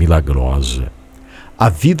ação milagrosa. A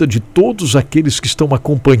vida de todos aqueles que estão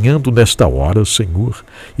acompanhando nesta hora, Senhor,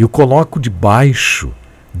 eu coloco debaixo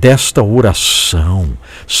desta oração,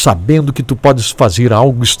 sabendo que Tu podes fazer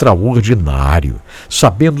algo extraordinário,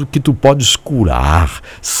 sabendo que Tu podes curar,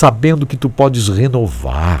 sabendo que Tu podes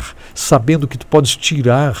renovar, sabendo que Tu podes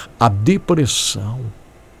tirar a depressão.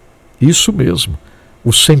 Isso mesmo,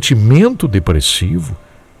 o sentimento depressivo,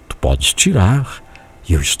 Tu podes tirar.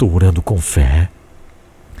 E eu estou orando com fé.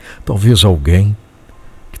 Talvez alguém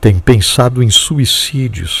que tem pensado em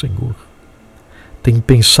suicídio, Senhor, tem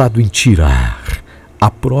pensado em tirar a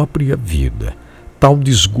própria vida. Tal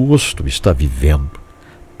desgosto está vivendo,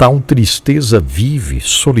 tal tristeza vive,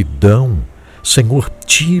 solidão. Senhor,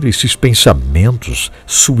 tira esses pensamentos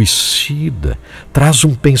suicida, traz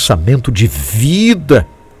um pensamento de vida,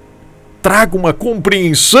 traga uma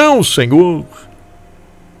compreensão, Senhor,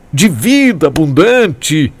 de vida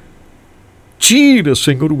abundante. Tira,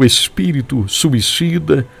 Senhor, o espírito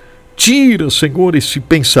suicida. Tira, Senhor, esse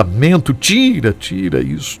pensamento. Tira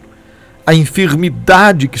isso. A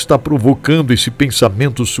enfermidade que está provocando esse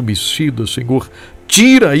pensamento suicida, Senhor.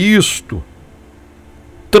 Tira isto.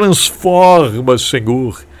 Transforma,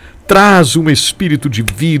 Senhor. Traz um espírito de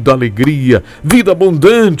vida, alegria, vida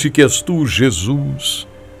abundante que és Tu, Jesus.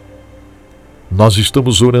 Nós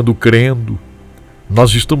estamos orando crendo.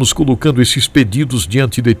 Nós estamos colocando esses pedidos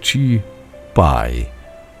diante de Ti, Pai,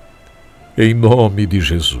 em nome de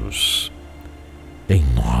Jesus, em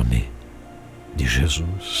nome de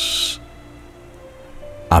Jesus.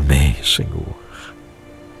 Amém, Senhor.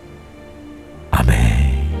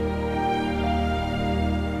 Amém.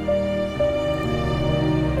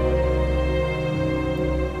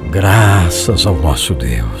 Graças ao nosso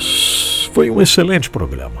Deus. Foi um excelente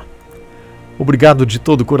programa. Obrigado de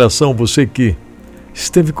todo o coração, você que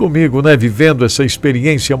esteve comigo, vivendo essa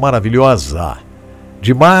experiência maravilhosa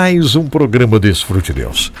de mais um programa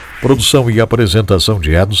DesfruteDeus. Produção e apresentação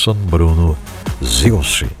de Edson Bruno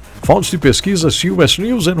Zilce. Fontes de pesquisa US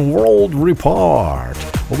News and World Report.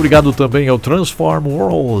 Obrigado também ao Transform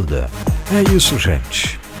World. É isso,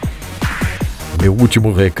 gente. Meu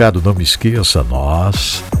último recado, não me esqueça,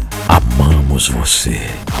 nós amamos você.